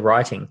in the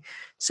writing.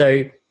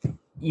 So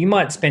you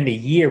might spend a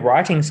year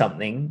writing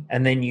something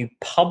and then you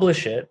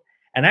publish it,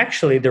 and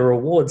actually the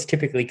rewards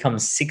typically come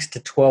 6 to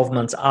 12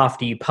 months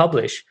after you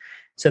publish.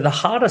 So the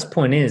hardest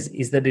point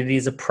is that it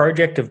is a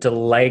project of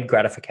delayed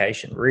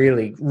gratification,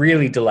 really,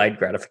 really delayed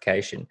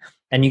gratification,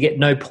 and you get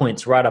no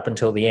points right up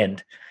until the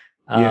end.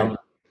 And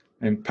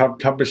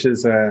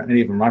publishers and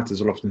even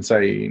writers will often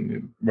say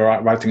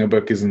writing a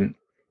book isn't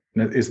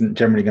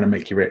generally going to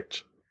make you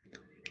rich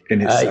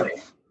in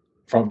itself.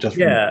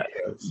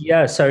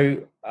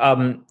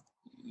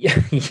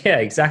 Yeah,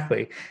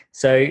 exactly.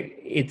 So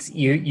it's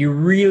you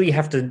really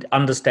have to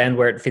understand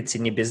where it fits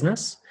in your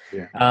business.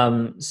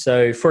 Yeah.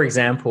 So for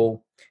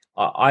example,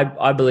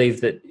 I believe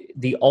that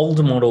the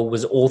old model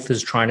was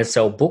authors trying to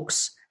sell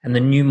books, and the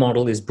new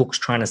model is books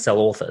trying to sell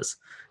authors.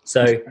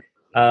 So.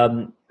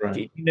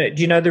 Right. Do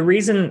you know the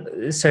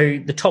reason? So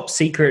the top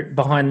secret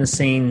behind the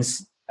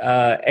scenes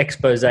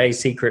expose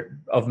secret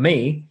of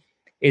me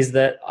is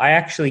that I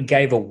actually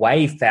gave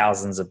away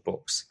thousands of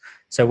books.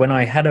 So when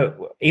I had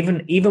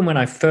even when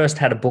I first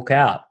had a book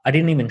out, I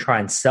didn't even try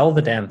and sell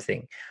the damn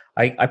thing.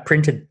 I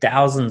printed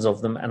thousands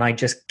of them and I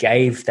just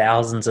gave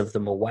thousands of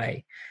them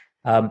away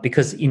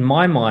because in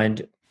my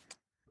mind,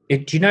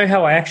 do you know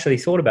how I actually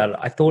thought about it?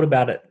 I thought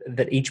about it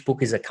that each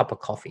book is a cup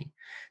of coffee.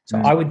 So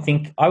I would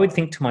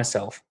think to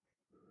myself.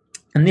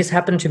 And this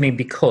happened to me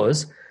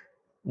because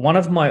one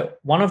of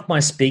my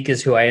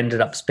speakers who I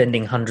ended up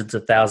spending hundreds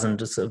of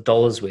thousands of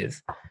dollars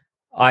with,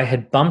 I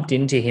had bumped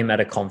into him at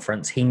a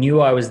conference. He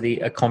knew I was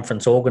a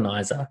conference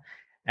organizer,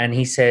 and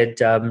he said,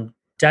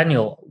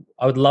 Daniel,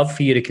 I would love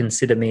for you to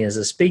consider me as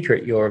a speaker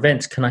at your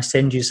events. Can I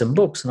send you some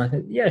books? And I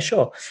said, yeah,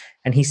 sure.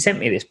 And he sent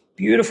me this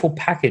beautiful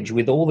package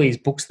with all these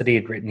books that he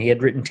had written. He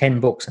had written 10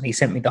 books, and he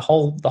sent me the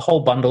whole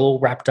bundle all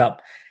wrapped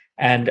up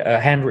and a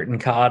handwritten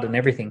card and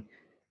everything.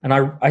 And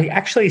I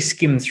actually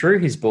skimmed through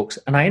his books,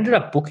 and I ended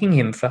up booking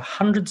him for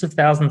hundreds of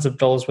thousands of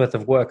dollars worth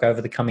of work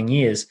over the coming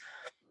years.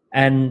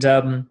 And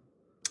I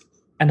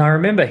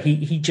remember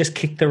he just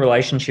kicked the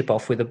relationship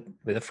off with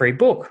a free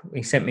book.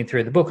 He sent me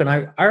through the book, and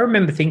I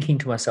remember thinking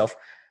to myself,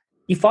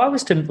 if I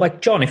was to,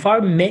 like, John, if I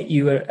met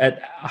you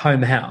at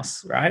Home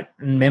House, right,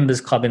 Members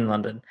Club in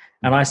London,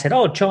 and I said,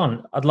 "Oh,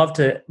 John, I'd love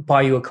to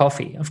buy you a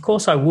coffee," of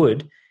course I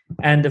would.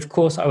 And of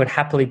course I would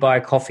happily buy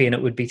a coffee, and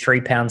it would be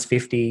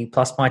 £3.50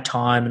 plus my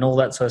time and all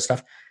that sort of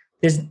stuff.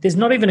 There's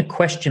not even a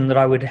question that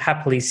I would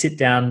happily sit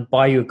down,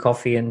 buy you a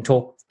coffee, and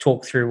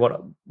talk through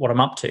what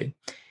I'm up to.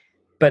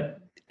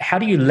 But how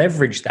do you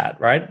leverage that,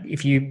 right?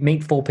 If you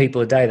meet 4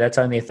 people a day, that's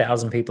only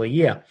 1,000 people a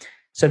year.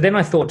 So then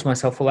I thought to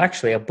myself, well,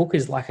 actually, a book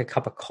is like a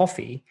cup of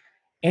coffee.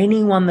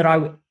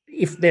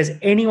 If there's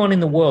anyone in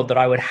the world that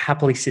I would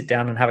happily sit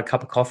down and have a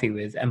cup of coffee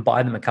with and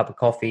buy them a cup of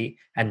coffee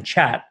and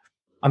chat,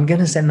 I'm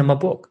going to send them a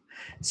book.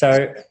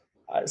 So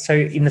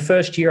in the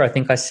first year, I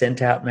think I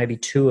sent out maybe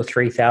 2,000 or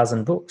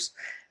 3,000 books,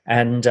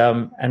 and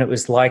it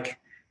was like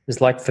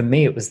for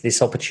me, it was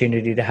this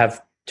opportunity to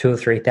have 2,000 or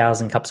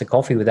 3,000 cups of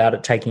coffee without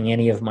it taking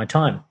any of my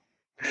time.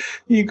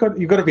 You got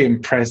to be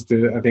impressed.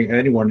 I think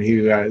anyone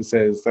who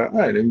says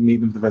that, you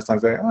meet them for the first time,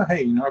 say, "Oh,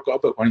 hey, I've got a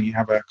book. Why don't you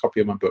have a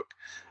copy of my book?"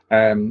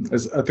 I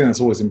think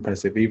that's always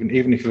impressive. Even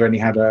if you've only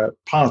had a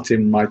part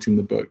in writing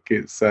the book,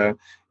 it's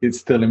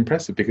still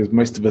impressive, because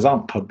most of us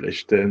aren't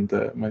published, and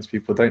most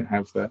people don't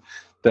have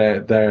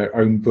their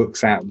own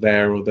books out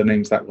there or their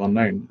names that well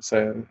known.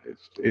 So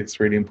it's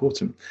really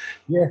important.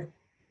 Yeah.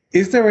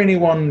 Is there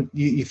anyone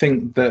you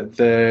think that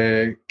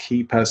the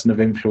key person of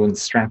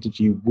influence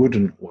strategy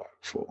wouldn't work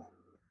for?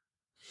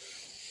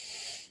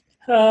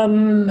 I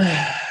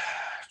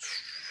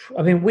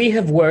mean, we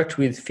have worked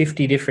with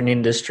 50 different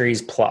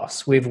industries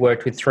plus. We've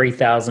worked with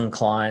 3,000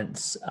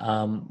 clients.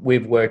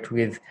 We've worked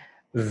with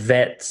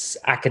vets,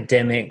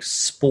 academics,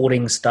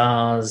 sporting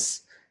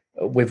stars.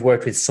 We've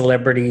worked with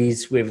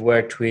celebrities. We've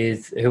worked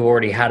with who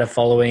already had a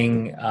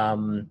following.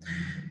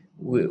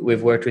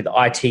 We've worked with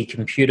IT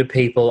computer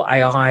people,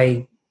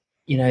 AI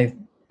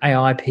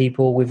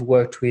people. We've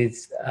worked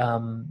with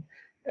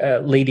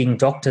leading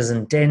doctors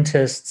and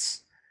dentists.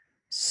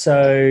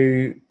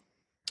 So,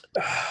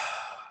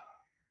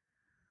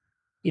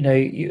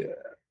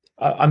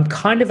 I'm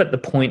kind of at the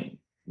point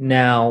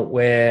now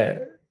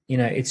where,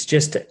 it's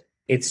just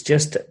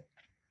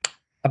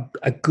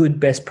a good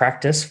best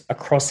practice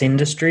across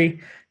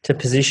industry to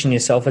position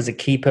yourself as a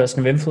key person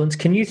of influence.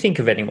 Can you think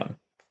of anyone?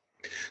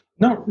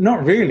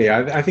 Not really.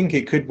 I think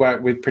it could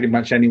work with pretty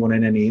much anyone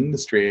in any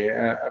industry,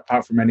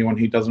 apart from anyone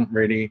who doesn't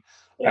really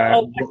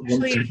want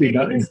to be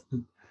known.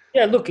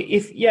 Yeah, look.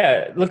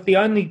 The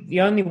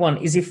only one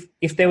is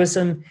if there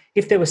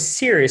were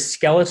serious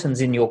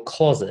skeletons in your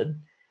closet,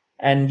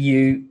 and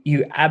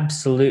you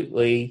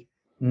absolutely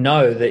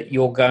know that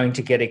you're going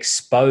to get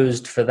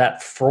exposed for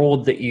that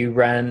fraud that you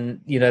ran,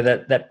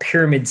 that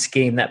pyramid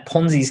scheme, that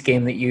Ponzi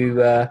scheme that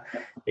you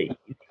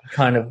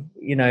kind of,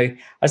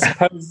 I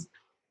suppose.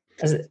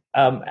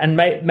 And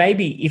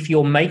maybe if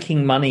you're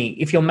making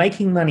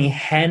money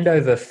hand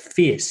over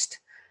fist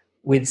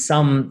with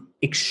some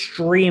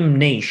extreme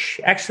niche.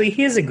 Actually,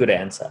 here's a good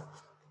answer.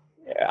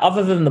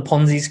 Other than the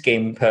Ponzi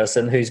scheme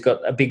person who's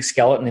got a big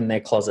skeleton in their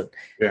closet,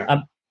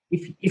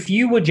 if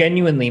you were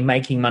genuinely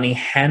making money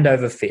hand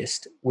over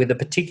fist with a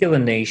particular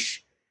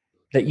niche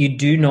that you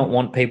do not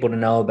want people to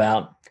know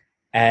about,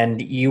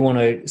 and you want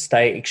to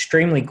stay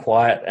extremely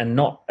quiet and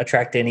not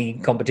attract any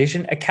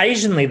competition,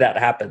 occasionally that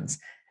happens.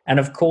 And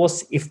of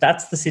course, if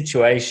that's the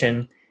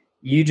situation,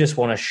 you just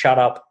want to shut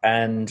up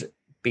and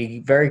be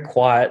very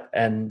quiet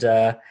and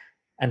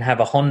have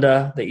a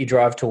Honda that you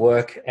drive to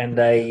work and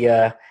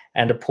a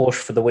Porsche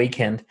for the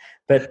weekend.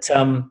 But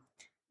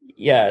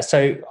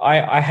so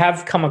I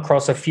have come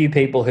across a few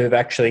people who have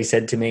actually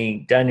said to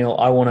me, Daniel,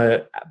 I want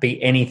to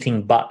be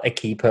anything but a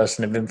key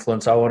person of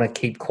influence. I want to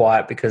keep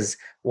quiet because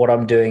what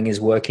I'm doing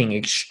is working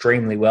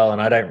extremely well,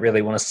 and I don't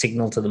really want to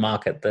signal to the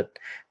market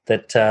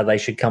that they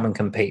should come and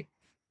compete.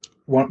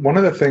 One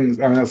of the things,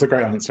 I mean, that's a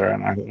great answer,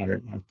 and I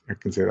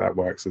can see that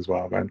works as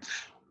well. But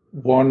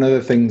one of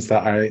the things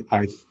that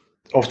I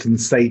often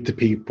say to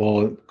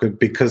people,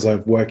 because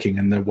of working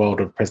in the world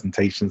of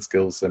presentation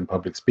skills and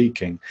public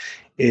speaking,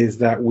 is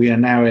that we are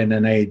now in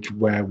an age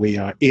where we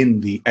are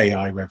in the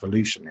AI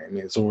revolution, and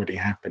it's already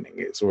happening.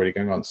 It's already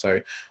going on.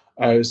 So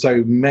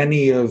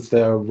many of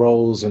the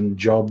roles and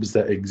jobs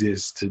that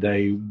exist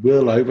today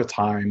will, over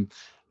time,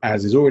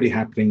 as is already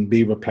happening,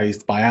 be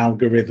replaced by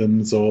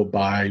algorithms or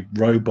by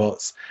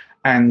robots.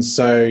 And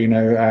so,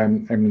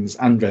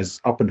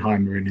 Andres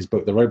Oppenheimer in his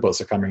book, The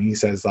Robots Are Coming, he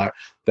says that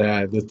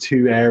the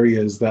two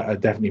areas that are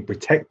definitely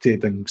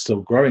protected and still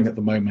growing at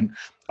the moment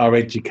are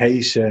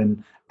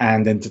education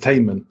and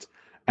entertainment.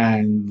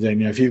 And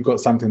then, if you've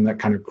got something that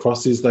kind of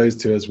crosses those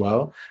two as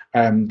well,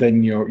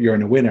 then you're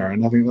in a winner.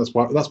 And I think that's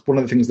one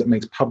of the things that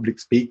makes public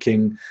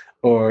speaking,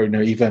 or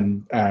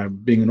even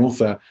being an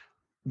author,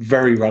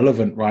 very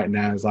relevant right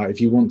now. Is like, if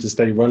you want to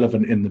stay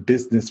relevant in the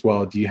business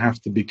world, you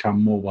have to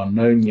become more well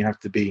known. You have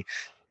to be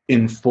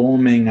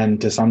informing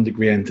and to some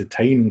degree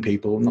entertaining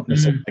people, not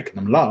necessarily making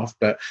them laugh,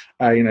 but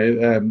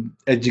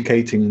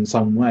educating in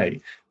some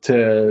way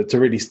to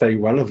really stay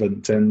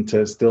relevant and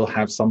to still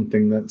have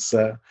something that's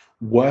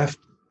worth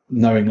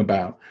knowing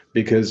about.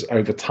 Because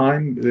over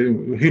time,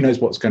 who knows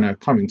what's going to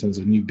come in terms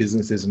of new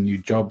businesses and new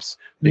jobs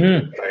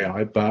because of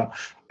AI. But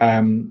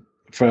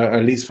for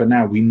at least for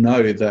now, we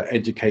know that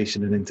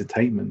education and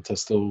entertainment are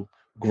still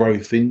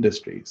growth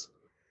industries.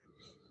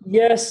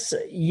 Yes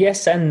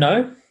and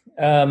no.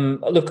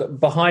 Look,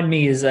 behind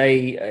me is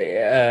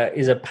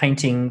a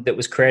painting that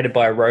was created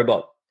by a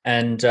robot,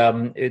 and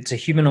it's a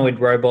humanoid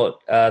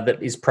robot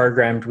that is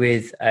programmed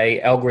with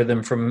a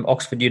algorithm from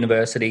Oxford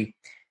University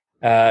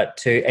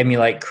to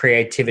emulate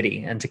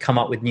creativity and to come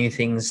up with new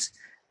things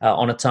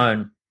on its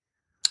own.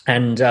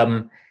 And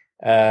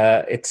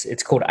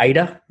it's called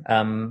Ada,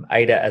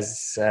 Ada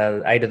as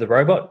Ada the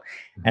robot.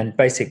 And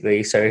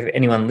basically, so if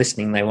anyone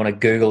listening, they want to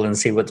Google and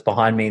see what's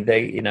behind me,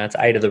 it's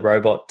Ada the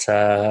robot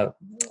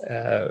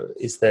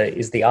is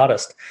the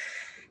artist.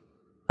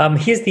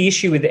 Here's the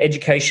issue with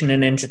education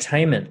and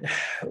entertainment.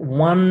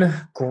 One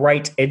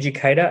great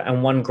educator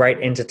and one great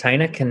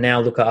entertainer can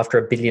now look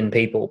after 1 billion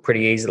people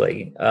pretty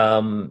easily.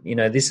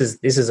 This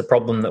is a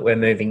problem that we're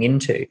moving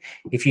into.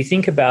 If you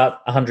think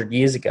about 100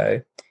 years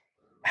ago,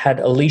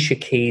 had Alicia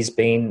Keys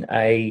been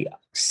a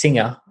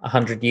singer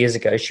 100 years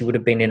ago, she would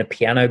have been in a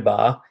piano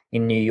bar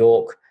in New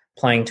York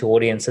playing to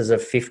audiences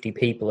of 50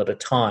 people at a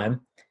time.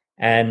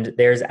 And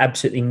there is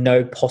absolutely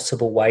no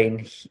possible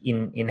way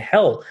in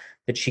hell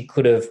that she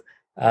could have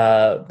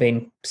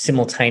been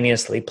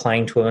simultaneously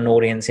playing to an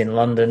audience in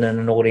London and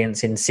an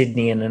audience in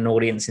Sydney and an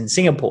audience in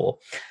Singapore.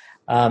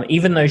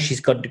 Even though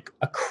she's got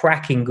a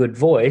cracking good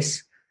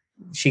voice,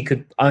 she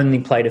could only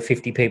play to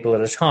 50 people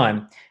at a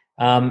time.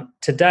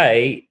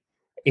 Today,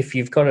 if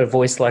you've got a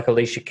voice like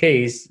Alicia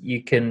Keys,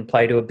 you can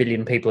play to 1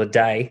 billion people a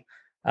day,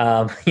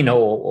 or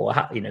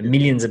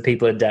millions of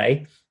people a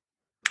day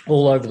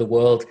all over the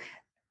world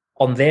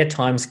on their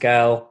time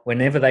scale,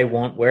 whenever they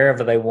want,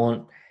 wherever they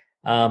want.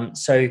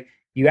 So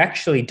you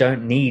actually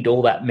don't need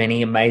all that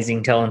many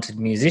amazing, talented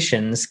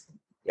musicians.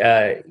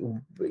 A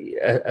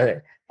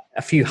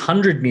few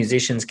hundred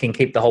musicians can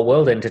keep the whole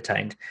world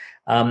entertained.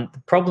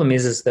 The problem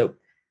is that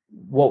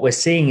what we're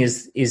seeing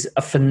is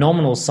a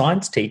phenomenal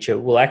science teacher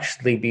will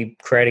actually be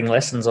creating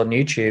lessons on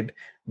YouTube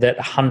that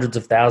hundreds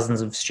of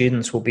thousands of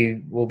students will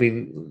be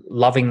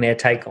loving their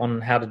take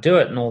on how to do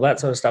it and all that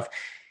sort of stuff.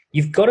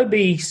 You've got to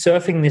be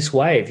surfing this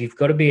wave. You've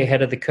got to be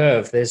ahead of the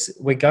curve.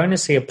 We're going to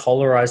see a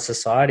polarized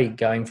society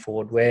going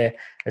forward where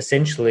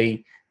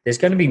essentially there's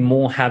going to be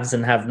more haves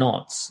and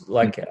have-nots,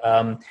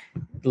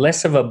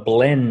 less of a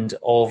blend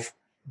of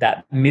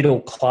that middle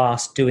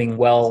class doing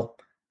well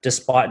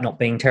despite not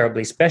being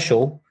terribly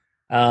special.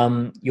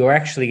 You're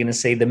actually going to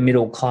see the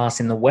middle class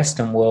in the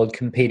Western world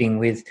competing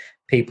with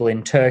people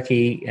in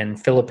Turkey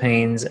and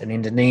Philippines and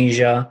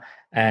Indonesia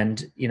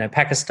and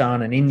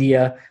Pakistan and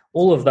India,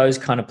 all of those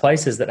kind of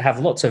places that have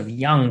lots of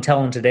young,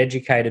 talented,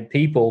 educated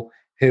people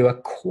who are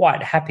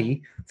quite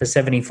happy for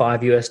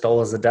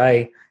 $75 a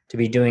day to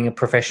be doing a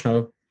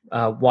professional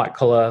white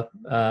collar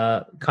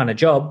kind of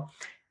job.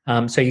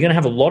 So you're going to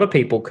have a lot of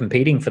people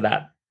competing for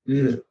that,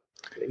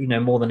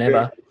 more than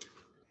ever.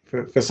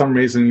 For some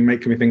reason, you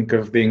make me think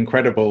of The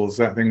Incredibles,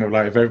 that thing of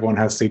if everyone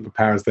has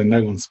superpowers, then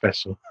no one's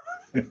special.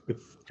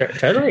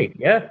 Totally,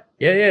 yeah.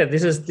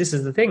 This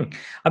is the thing.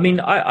 I mean,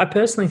 I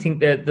personally think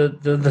that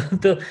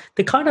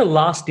the kind of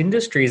last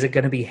industries are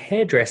going to be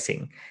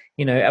hairdressing.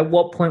 At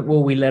what point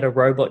will we let a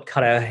robot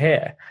cut our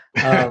hair?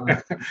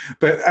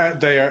 But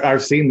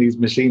I've seen these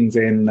machines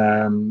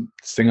in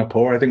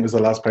Singapore. I think was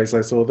the last place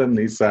I saw them.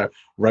 These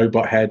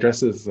robot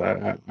hairdressers.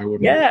 I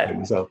wouldn't know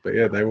myself, but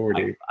yeah, they're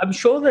already. I'm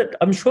sure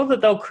that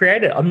they'll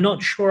create it. I'm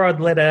not sure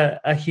I'd let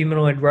a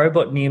humanoid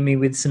robot near me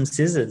with some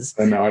scissors.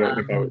 No, I don't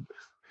think I would.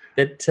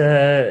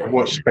 I've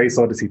watched Space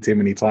Odyssey too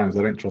many times.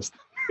 I don't trust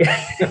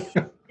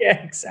them.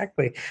 Yeah,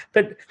 exactly.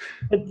 But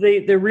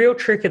the real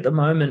trick at the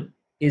moment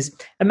is,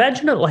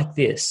 imagine it like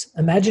this.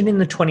 Imagine in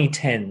the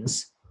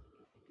 2010s,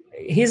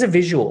 here's a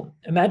visual.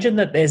 Imagine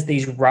that there's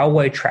these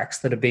railway tracks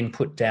that have been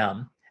put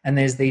down, and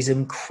there's these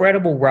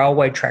incredible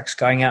railway tracks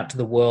going out to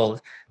the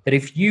world that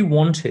if you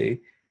want to,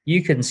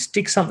 you can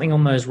stick something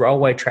on those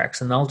railway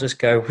tracks and they'll just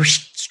go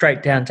whoosh,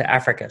 straight down to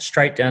Africa,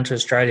 straight down to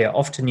Australia,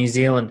 off to New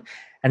Zealand.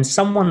 And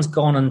someone's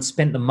gone and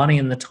spent the money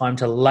and the time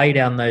to lay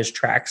down those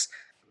tracks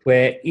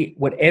where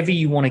whatever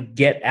you want to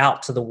get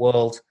out to the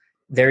world,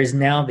 there is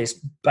now this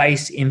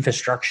base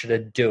infrastructure to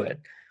do it.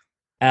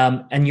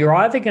 And you're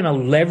either going to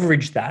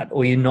leverage that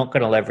or you're not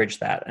going to leverage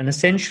that. And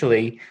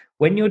essentially,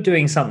 when you're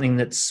doing something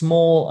that's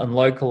small and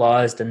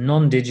localized and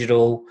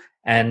non-digital,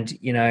 and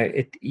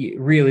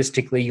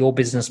realistically your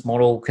business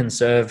model can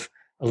serve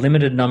a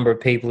limited number of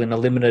people in a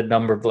limited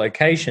number of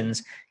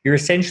locations, you're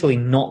essentially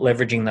not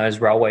leveraging those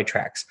railway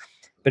tracks.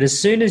 But as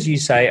soon as you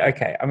say,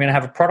 okay, I'm going to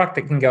have a product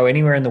that can go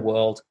anywhere in the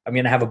world, I'm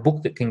going to have a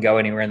book that can go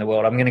anywhere in the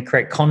world, I'm going to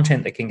create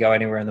content that can go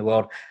anywhere in the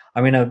world,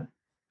 I'm going to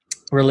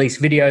release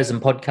videos and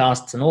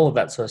podcasts and all of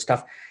that sort of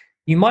stuff,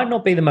 You might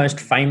not be the most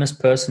famous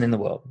person in the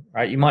world,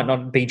 right? You might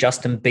not be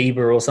Justin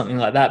Bieber or something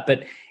like that.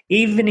 But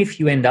even if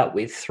you end up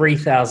with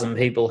 3,000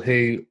 people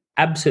who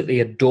absolutely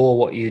adore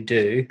what you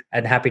do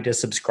and happy to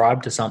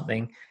subscribe to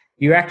something,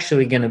 you're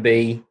actually going to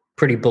be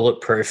pretty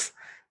bulletproof,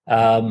 with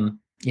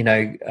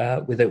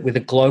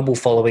a global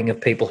following of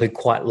people who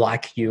quite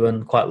like you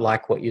and quite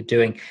like what you're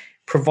doing,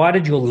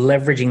 provided you're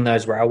leveraging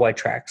those railway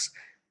tracks.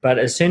 But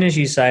as soon as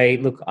you say,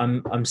 look,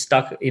 I'm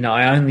stuck,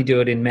 I only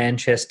do it in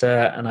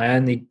Manchester, and I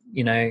only,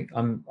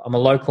 I'm a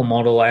local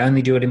model. I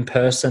only do it in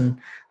person.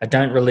 I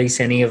don't release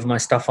any of my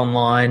stuff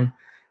online.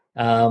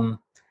 I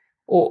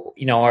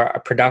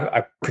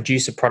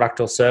produce a product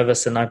or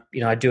service, and I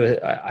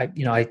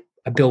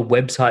build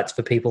websites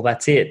for people.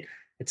 That's it.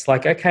 It's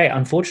like, okay,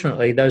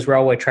 unfortunately, those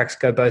railway tracks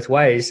go both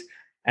ways.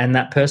 And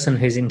that person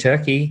who's in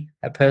Turkey,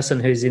 that person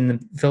who's in the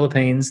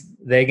Philippines,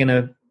 they're going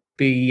to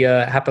be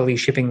happily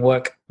shipping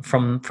work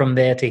from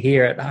there to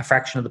here at a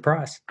fraction of the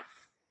price.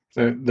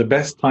 So the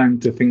best time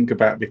to think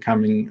about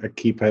becoming a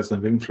key person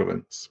of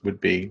influence would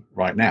be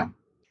right now.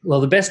 Well,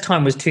 the best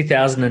time was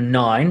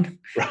 2009,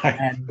 right?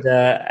 And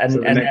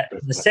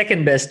the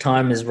second best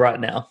time is right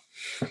now.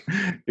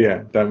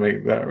 Yeah,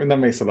 that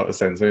makes a lot of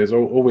sense. It's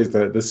always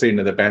the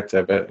sooner the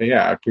better. But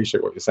yeah, I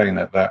appreciate what you're saying,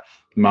 that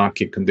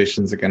market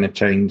conditions are going to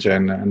change,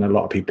 and a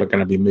lot of people are going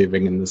to be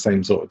moving in the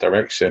same sort of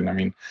direction. I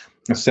mean,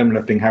 a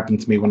similar thing happened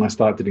to me when I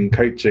started in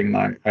coaching.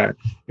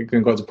 It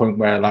got to a point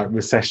where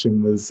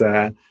recession was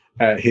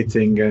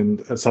hitting,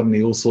 and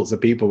suddenly all sorts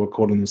of people were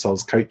calling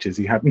themselves coaches.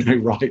 You had no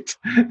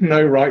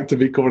right to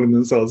be calling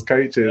themselves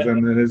coaches.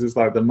 And then it's just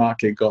like the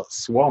market got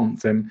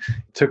swamped, and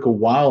it took a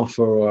while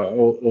for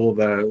all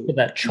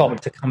that chop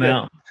to come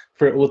out,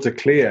 for it all to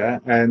clear,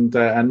 and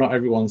not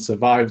everyone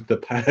survived the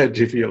purge,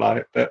 if you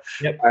like. But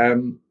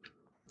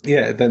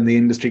then the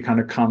industry kind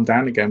of calmed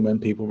down again when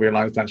people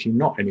realized actually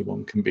not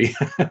anyone can be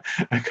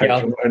a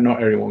coach, and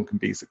not everyone can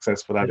be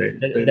successful at it.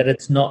 That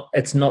it's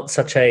not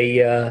such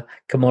a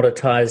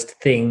commoditized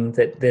thing,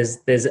 that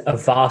there's a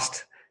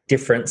vast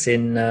difference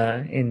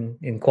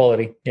in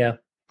quality. Yeah.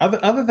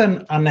 Other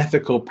than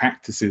unethical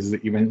practices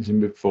that you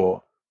mentioned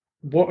before,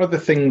 what are the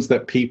things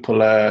that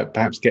people are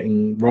perhaps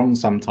getting wrong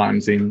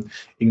sometimes in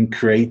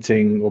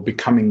creating or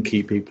becoming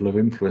key people of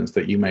influence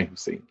that you may have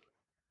seen?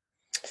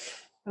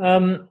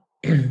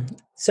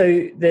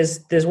 So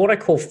there's what I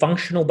call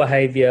functional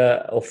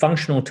behavior or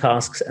functional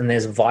tasks, and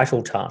there's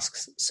vital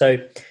tasks. So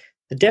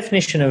the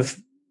definition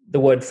of the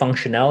word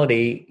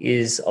functionality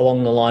is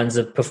along the lines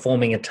of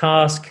performing a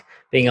task,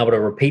 being able to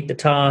repeat the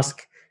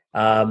task,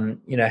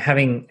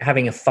 having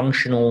a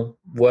functional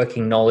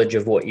working knowledge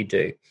of what you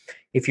do.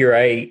 If you're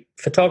a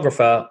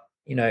photographer,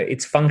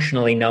 it's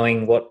functionally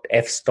knowing what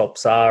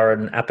f-stops are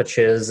and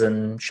apertures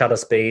and shutter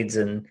speeds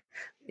and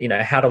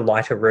how to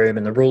light a room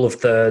and the rule of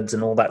thirds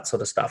and all that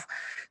sort of stuff.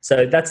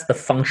 So that's the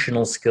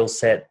functional skill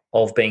set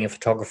of being a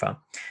photographer.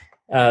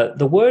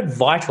 The word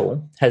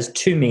vital has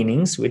two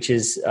meanings, which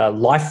is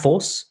life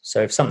force.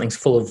 So if something's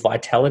full of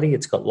vitality,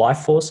 it's got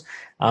life force,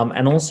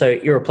 and also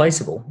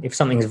irreplaceable. If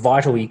something's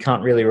vital, you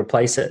can't really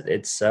replace it.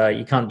 It's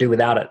you can't do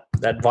without it,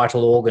 that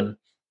vital organ.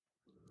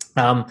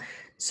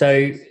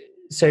 So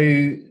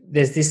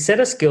there's this set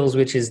of skills,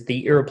 which is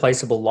the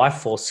irreplaceable life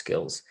force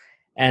skills.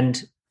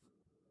 And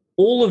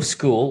all of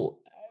school,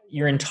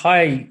 your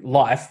entire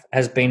life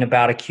has been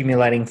about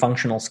accumulating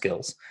functional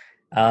skills.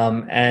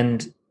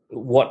 And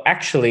what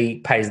actually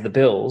pays the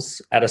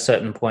bills at a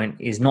certain point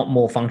is not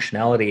more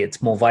functionality,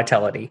 it's more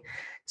vitality.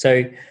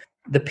 So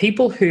the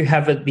people who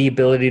have the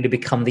ability to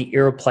become the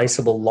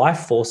irreplaceable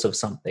life force of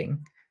something,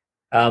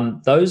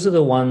 those are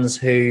the ones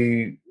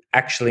who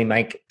actually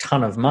make a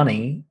ton of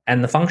money,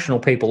 and the functional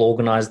people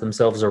organize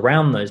themselves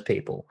around those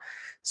people.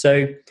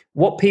 So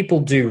what people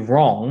do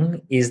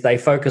wrong is they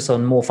focus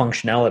on more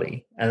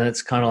functionality, and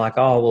it's kind of like,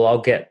 oh, well, I'll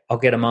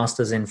get a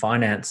master's in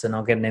finance, and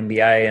I'll get an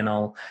MBA, and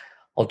I'll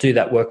do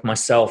that work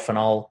myself, and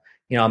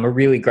I'm a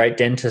really great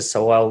dentist,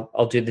 so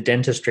I'll do the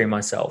dentistry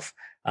myself.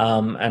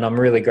 And I'm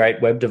a really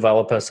great web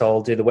developer, so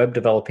I'll do the web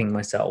developing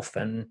myself,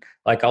 and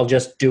I'll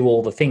just do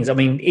all the things. I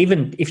mean,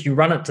 even if you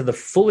run it to the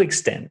full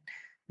extent,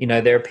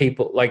 there are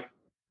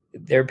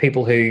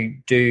people who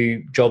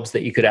do jobs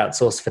that you could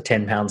outsource for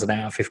 £10 an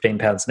hour,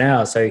 £15 an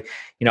hour. So,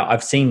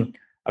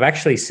 I've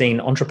actually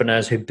seen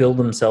entrepreneurs who build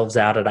themselves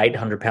out at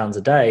 £800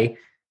 a day,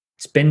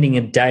 spending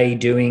a day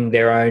doing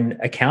their own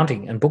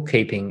accounting and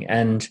bookkeeping,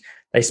 and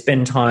they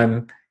spend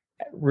time,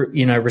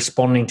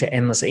 responding to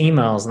endless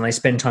emails, and they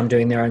spend time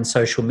doing their own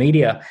social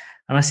media.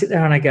 And I sit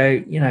there and I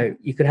go,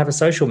 you could have a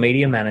social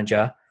media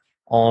manager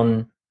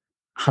on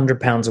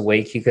 £100 a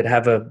week. You could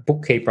have a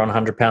bookkeeper on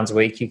 £100 a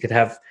week. You could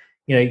have,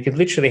 you could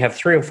literally have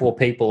 3 or 4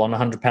 people on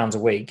 £100 a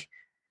week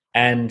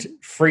and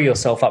free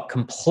yourself up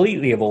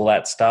completely of all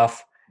that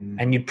stuff.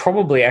 And you'd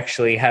probably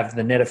actually have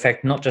the net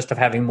effect, not just of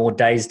having more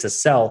days to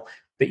sell,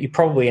 but you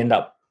probably end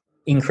up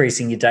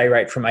increasing your day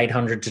rate from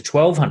 800 to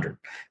 1200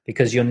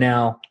 because you're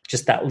now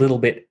just that little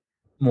bit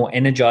more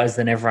energized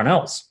than everyone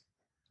else.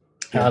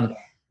 Yeah.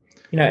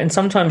 And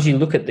sometimes you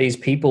look at these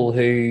people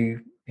who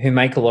who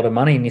make a lot of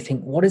money, and you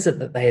think, what is it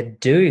that they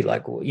do?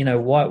 Like,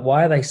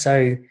 why are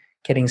they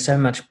getting so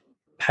much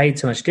paid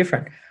so much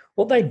different?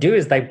 What they do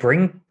is they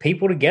bring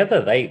people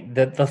together.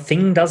 The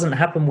thing doesn't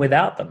happen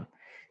without them.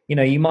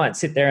 You might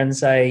sit there and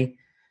say,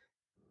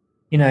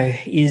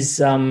 is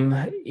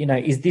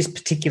this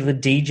particular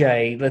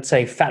DJ, let's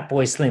say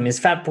Fatboy Slim, is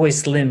Fatboy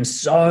Slim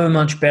so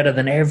much better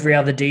than every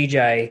other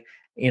DJ?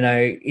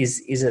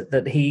 Is it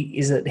that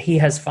he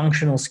has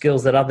functional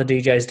skills that other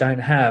DJs don't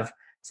have?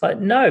 It's like,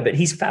 no, but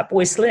he's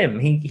Fatboy Slim.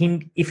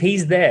 He if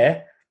he's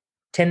there,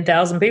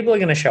 10,000 people are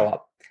going to show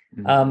up.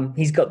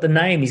 He's got the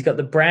name, he's got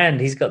the brand,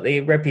 he's got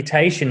the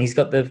reputation, he's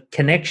got the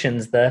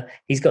connections,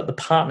 he's got the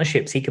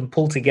partnerships he can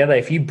pull together.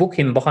 If you book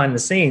him behind the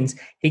scenes,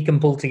 he can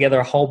pull together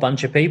a whole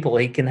bunch of people.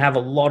 He can have a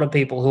lot of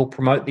people who'll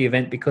promote the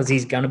event because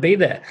he's going to be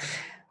there.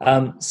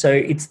 So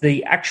it's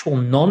the actual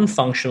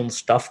non-functional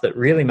stuff that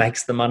really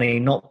makes the money,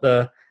 not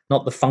the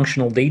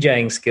functional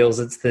DJing skills.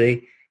 It's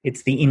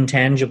the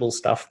intangible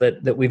stuff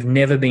that we've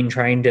never been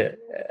trained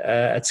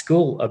at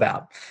school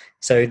about.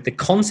 So the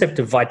concept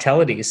of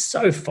vitality is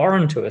so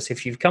foreign to us.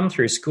 If you've come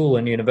through school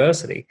and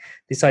university,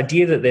 this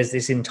idea that there's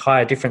this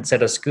entire different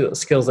set of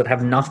skills that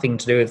have nothing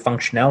to do with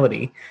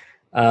functionality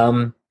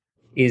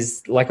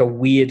is like a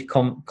weird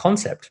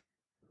concept.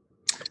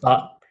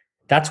 But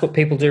that's what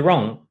people do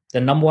wrong. The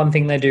number one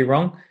thing they do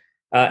wrong,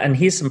 and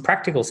here's some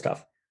practical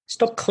stuff: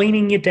 stop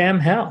cleaning your damn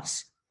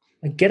house.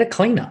 Like, get a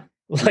cleaner.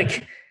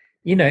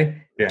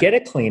 Get a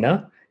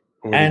cleaner,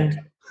 and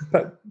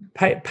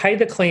pay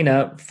the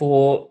cleaner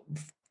for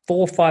 4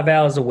 or 5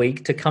 hours a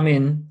week to come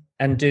in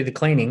and do the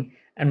cleaning.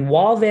 And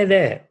while they're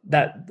there,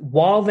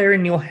 while they're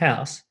in your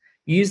house,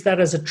 use that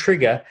as a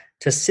trigger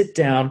to sit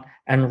down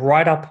and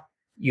write up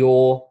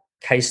your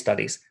case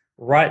studies.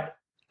 Write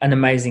an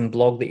amazing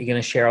blog that you're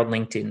going to share on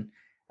LinkedIn.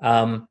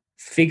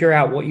 Figure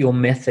out what your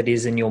method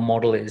is and your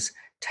model is.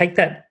 Take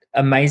that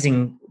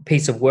amazing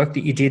piece of work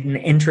that you did and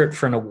enter it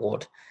for an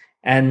award.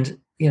 And,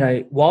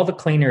 while the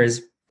cleaner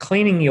is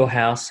cleaning your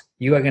house,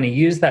 you are going to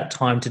use that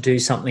time to do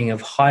something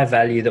of high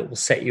value that will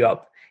set you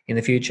up in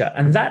the future.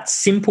 And that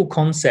simple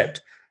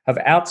concept of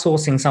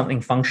outsourcing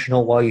something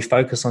functional while you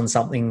focus on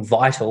something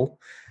vital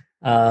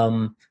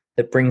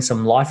that brings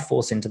some life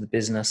force into the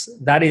business,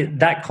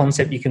 that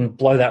concept, you can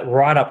blow that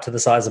right up to the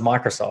size of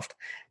Microsoft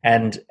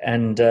and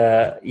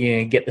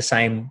get the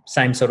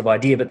same sort of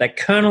idea. But that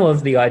kernel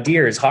of the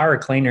idea is hire a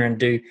cleaner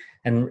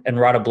and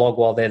write a blog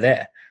while they're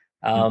there.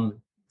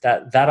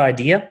 That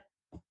idea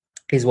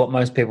is what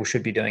most people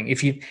should be doing.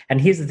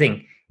 And here's the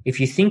thing: if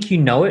you think you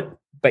know it,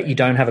 but you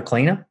don't have a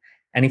cleaner,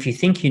 and if you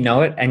think you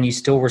know it and you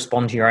still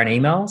respond to your own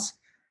emails,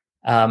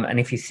 and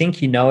if you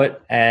think you know it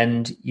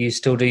and you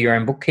still do your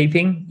own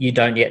bookkeeping, you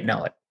don't yet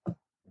know it.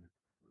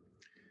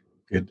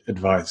 Good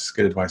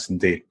advice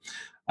indeed.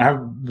 I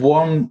have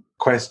one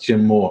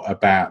question more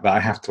that I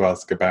have to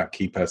ask about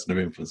Key Person of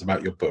Influence,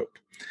 about your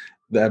book,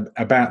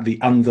 about the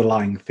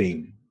underlying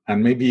theme.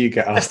 And maybe you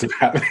get asked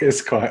about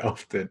this quite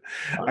often.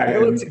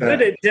 It's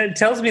good. It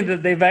tells me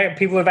that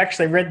people have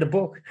actually read the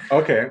book.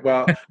 Okay,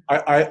 well,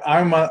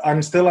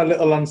 I'm still a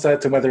little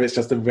uncertain whether it's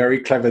just a very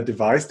clever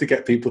device to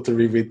get people to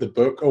reread the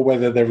book, or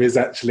whether there is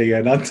actually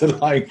an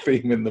underlying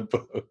theme in the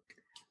book.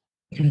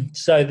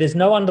 So there's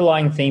no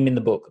underlying theme in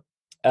the book.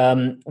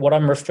 What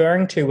I'm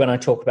referring to when I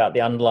talk about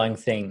the underlying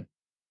theme,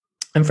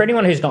 and for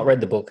anyone who's not read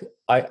the book,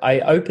 I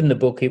open the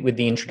book with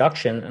the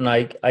introduction, and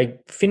I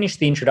finish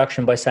the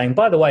introduction by saying,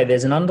 by the way,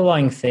 there's an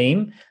underlying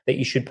theme that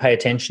you should pay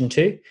attention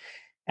to.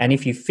 And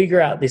if you figure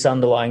out this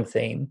underlying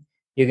theme,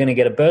 you're going to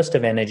get a burst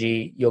of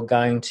energy. You're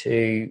going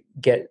to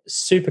get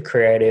super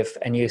creative,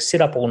 and you sit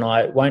up all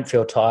night, won't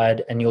feel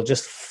tired, and you'll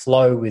just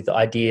flow with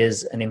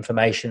ideas and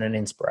information and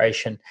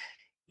inspiration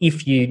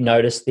if you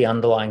notice the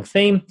underlying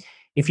theme.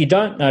 If you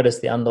don't notice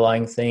the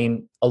underlying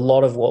theme, a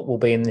lot of what will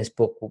be in this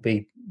book will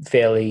be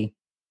fairly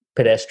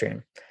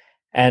pedestrian.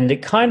 And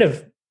it kind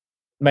of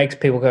makes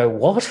people go,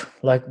 what?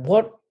 Like,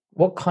 what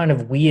kind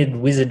of weird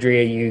wizardry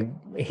are you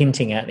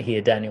hinting at here,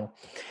 Daniel?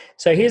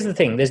 So here's the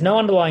thing. There's no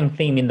underlying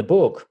theme in the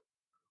book.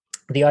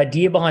 The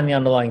idea behind the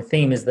underlying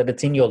theme is that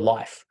it's in your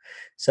life.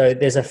 So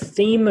there's a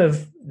theme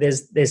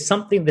there's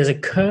a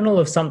kernel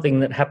of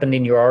something that happened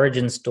in your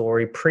origin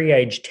story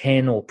pre-age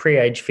 10 or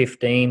pre-age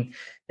 15.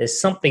 There's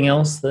something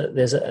else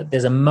there's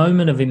a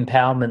moment of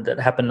empowerment that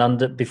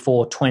happened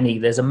before 20.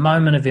 There's a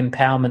moment of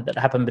empowerment that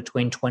happened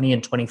between 20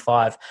 and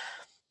 25.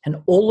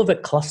 And all of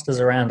it clusters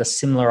around a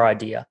similar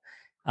idea.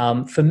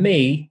 For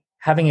me,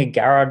 having a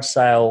garage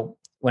sale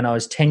when I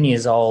was 10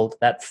 years old,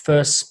 that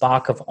first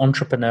spark of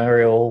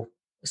entrepreneurial,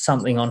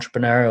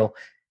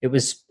 it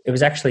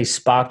was actually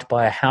sparked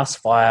by a house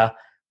fire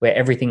where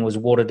everything was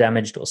water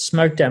damaged or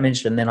smoke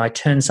damaged. And then I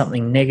turned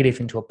something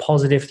negative into a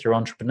positive through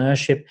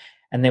entrepreneurship.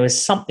 And there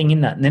was something in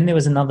that. And then there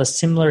was another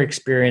similar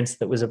experience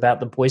that was about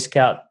the Boy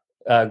Scout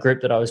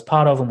group that I was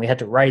part of, and we had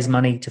to raise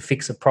money to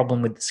fix a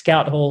problem with the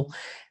Scout Hall.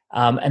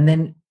 And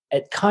then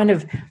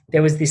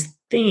there was this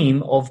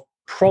theme of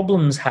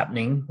problems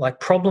happening,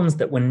 like problems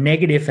that were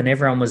negative and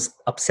everyone was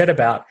upset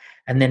about.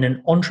 And then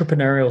an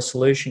entrepreneurial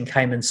solution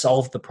came and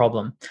solved the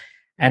problem.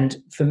 And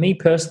for me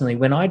personally,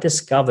 when I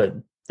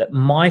discovered that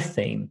my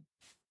theme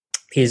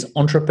is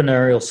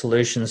entrepreneurial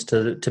solutions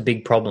to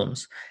big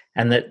problems,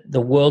 and that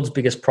the world's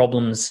biggest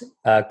problems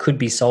could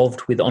be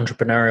solved with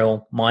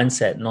entrepreneurial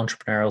mindset and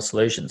entrepreneurial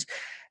solutions.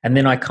 And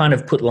then I kind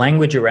of put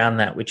language around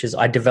that, which is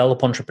I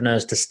develop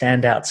entrepreneurs to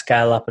stand out,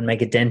 scale up, and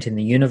make a dent in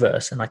the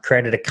universe. And I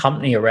created a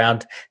company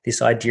around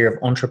this idea of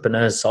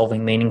entrepreneurs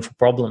solving meaningful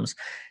problems.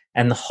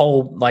 And the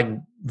whole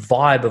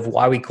vibe of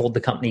why we called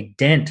the company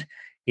Dent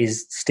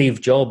is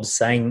Steve Jobs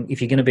saying, if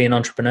you're going to be an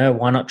entrepreneur,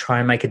 why not try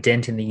and make a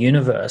dent in the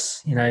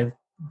universe?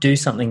 Do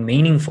something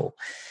meaningful.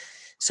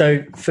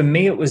 So for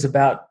me, it was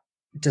about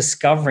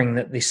discovering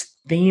that this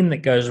theme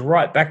that goes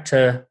right back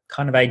to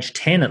kind of age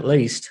 10 at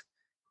least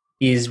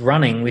is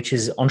running, which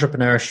is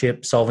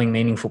entrepreneurship, solving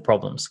meaningful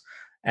problems.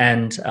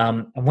 And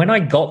when I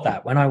got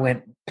that, when I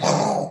went,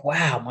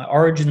 wow, my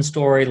origin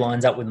story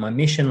lines up with my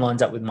mission,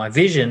 lines up with my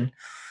vision,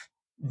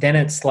 then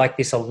it's like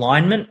this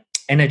alignment,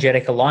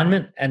 energetic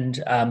alignment.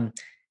 And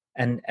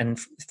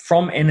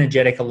from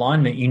energetic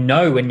alignment,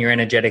 when you're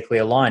energetically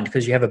aligned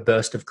because you have a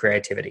burst of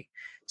creativity.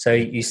 So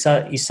you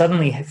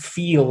suddenly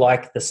feel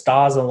like the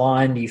stars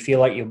aligned. You feel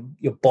like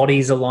your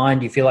body's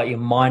aligned. You feel like your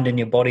mind and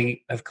your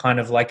body have kind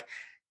of like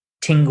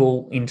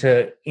tingle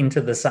into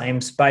the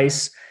same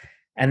space.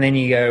 And then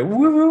you go,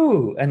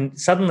 woo, and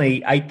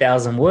suddenly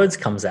 8,000 words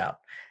comes out.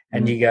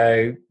 And you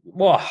go,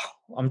 wow,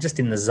 I'm just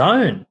in the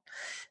zone.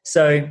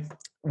 So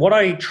what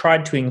I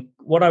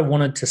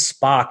wanted to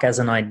spark as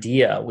an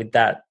idea with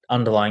that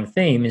underlying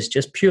theme is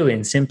just purely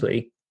and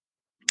simply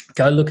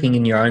go looking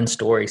in your own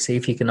story, see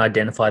if you can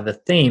identify the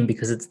theme,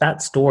 because it's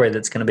that story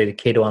that's going to be the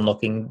key to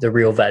unlocking the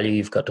real value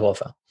you've got to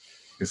offer.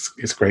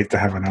 It's great to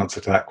have an answer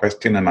to that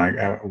question, and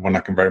one I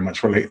can very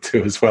much relate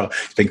to as well.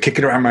 It's been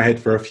kicking around my head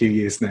for a few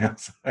years now.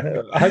 So.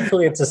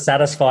 Hopefully it's a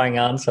satisfying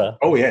answer.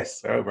 Oh,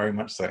 yes. Oh, very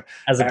much so.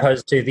 As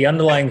opposed to the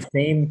underlying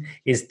theme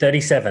is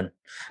 37.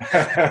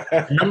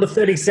 Number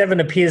 37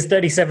 appears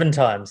 37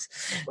 times.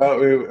 Well,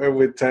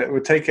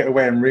 we'll take it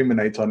away and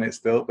ruminate on it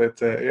still.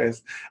 But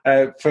yes,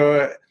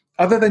 for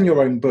other than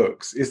your own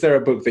books, is there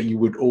a book that you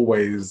would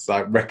always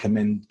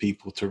recommend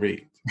people to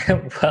read?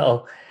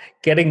 Well,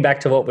 getting back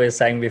to what we were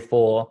saying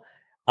before,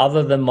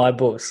 other than my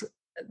books,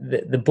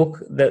 the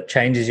book that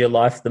changes your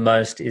life the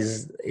most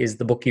is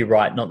the book you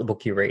write, not the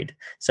book you read.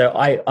 So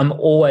I'm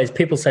always,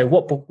 people say,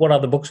 what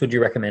other books would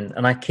you recommend?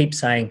 And I keep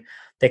saying,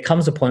 there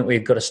comes a point where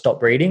you've got to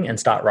stop reading and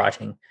start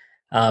writing.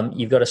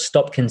 You've got to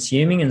stop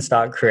consuming and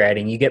start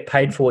creating. You get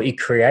paid for what you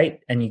create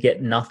and you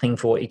get nothing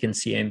for what you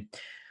consume.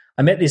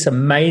 I met this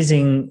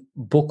amazing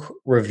book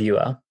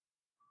reviewer,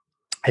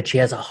 and she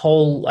has a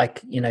whole,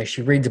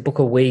 she reads a book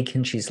a week,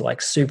 and she's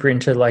super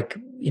into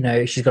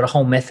she's got a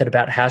whole method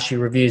about how she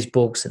reviews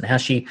books and how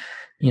she,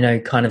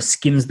 kind of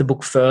skims the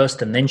book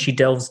first, and then she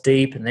delves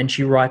deep, and then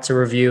she writes a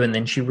review, and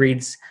then she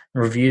reads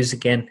reviews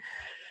again.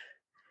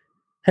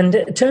 And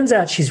it turns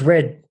out she's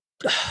read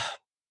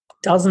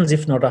dozens,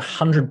 if not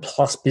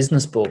 100+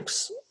 business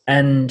books,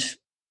 and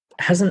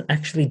hasn't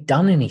actually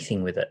done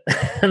anything with it.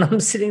 And I'm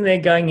sitting there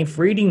going, if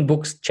reading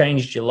books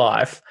changed your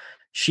life,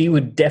 she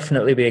would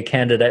definitely be a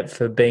candidate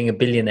for being a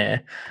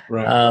billionaire,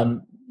 right?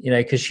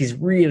 Because she's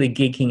really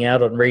geeking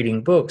out on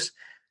reading books.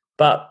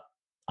 But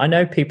I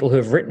know people who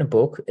have written a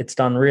book, it's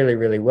done really,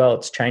 really well.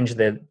 It's changed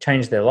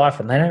their life,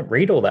 and they don't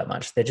read all that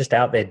much. They're just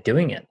out there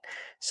doing it.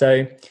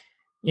 So,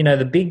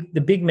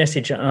 the big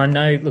message, and I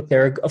know, look,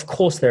 there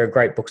are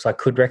great books I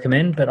could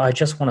recommend, but I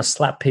just want to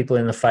slap people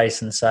in the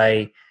face and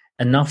say,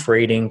 enough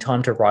reading,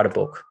 time to write a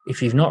book.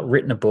 If you've not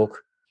written a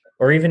book,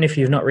 or even if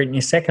you've not written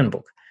your second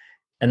book,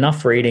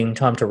 enough reading,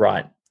 time to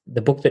write.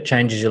 The book that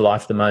changes your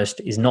life the most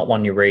is not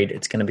one you read.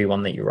 It's going to be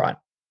one that you write.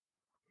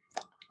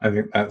 I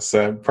think that's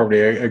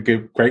probably a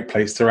great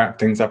place to wrap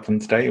things up on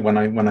today. When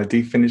I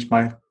do finish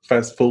my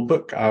first full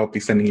book, I'll be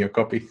sending you a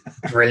copy.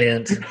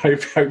 Brilliant.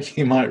 hope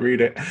you might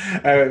read it.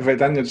 But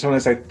Daniel, I just want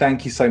to say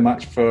thank you so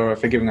much for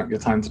giving up your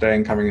time today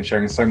and coming and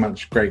sharing so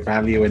much great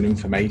value and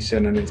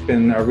information. And it's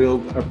been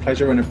a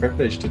pleasure and a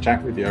privilege to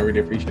chat with you. I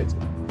really appreciate it.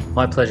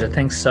 My pleasure.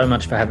 Thanks so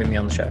much for having me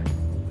on the show.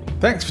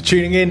 Thanks for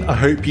tuning in. I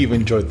hope you've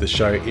enjoyed the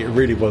show. It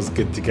really was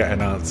good to get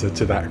an answer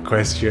to that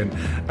question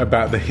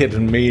about the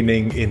hidden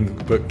meaning in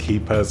the book Key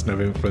Person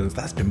of Influence.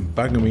 That's been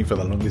bugging me for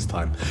the longest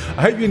time.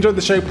 I hope you enjoyed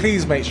the show.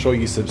 Please make sure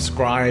you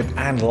subscribe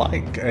and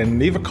like and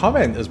leave a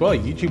comment as well.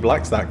 YouTube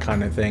likes that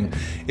kind of thing.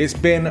 It's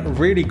been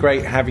really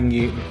great having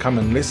you come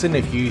and listen.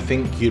 If you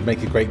think you'd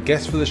make a great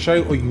guest for the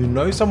show, or you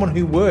know someone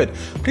who would,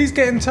 please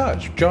get in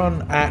touch.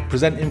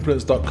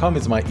 John@presentinfluence.com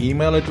is my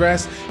email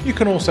address. You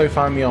can also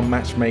find me on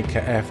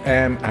Matchmaker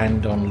FM and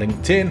on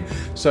LinkedIn.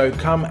 So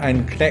come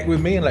and connect with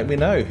me and let me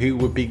know who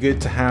would be good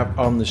to have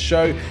on the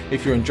show.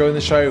 If you're enjoying the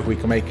show, if we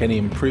can make any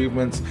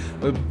improvements.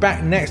 We're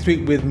back next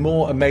week with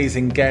more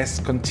amazing guests,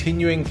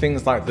 continuing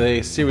things like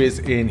the series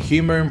in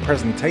humor and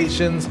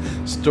presentations,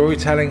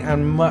 storytelling,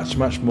 and much,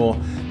 much more.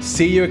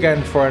 See you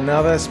again for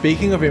another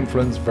Speaking of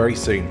Influence very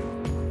soon.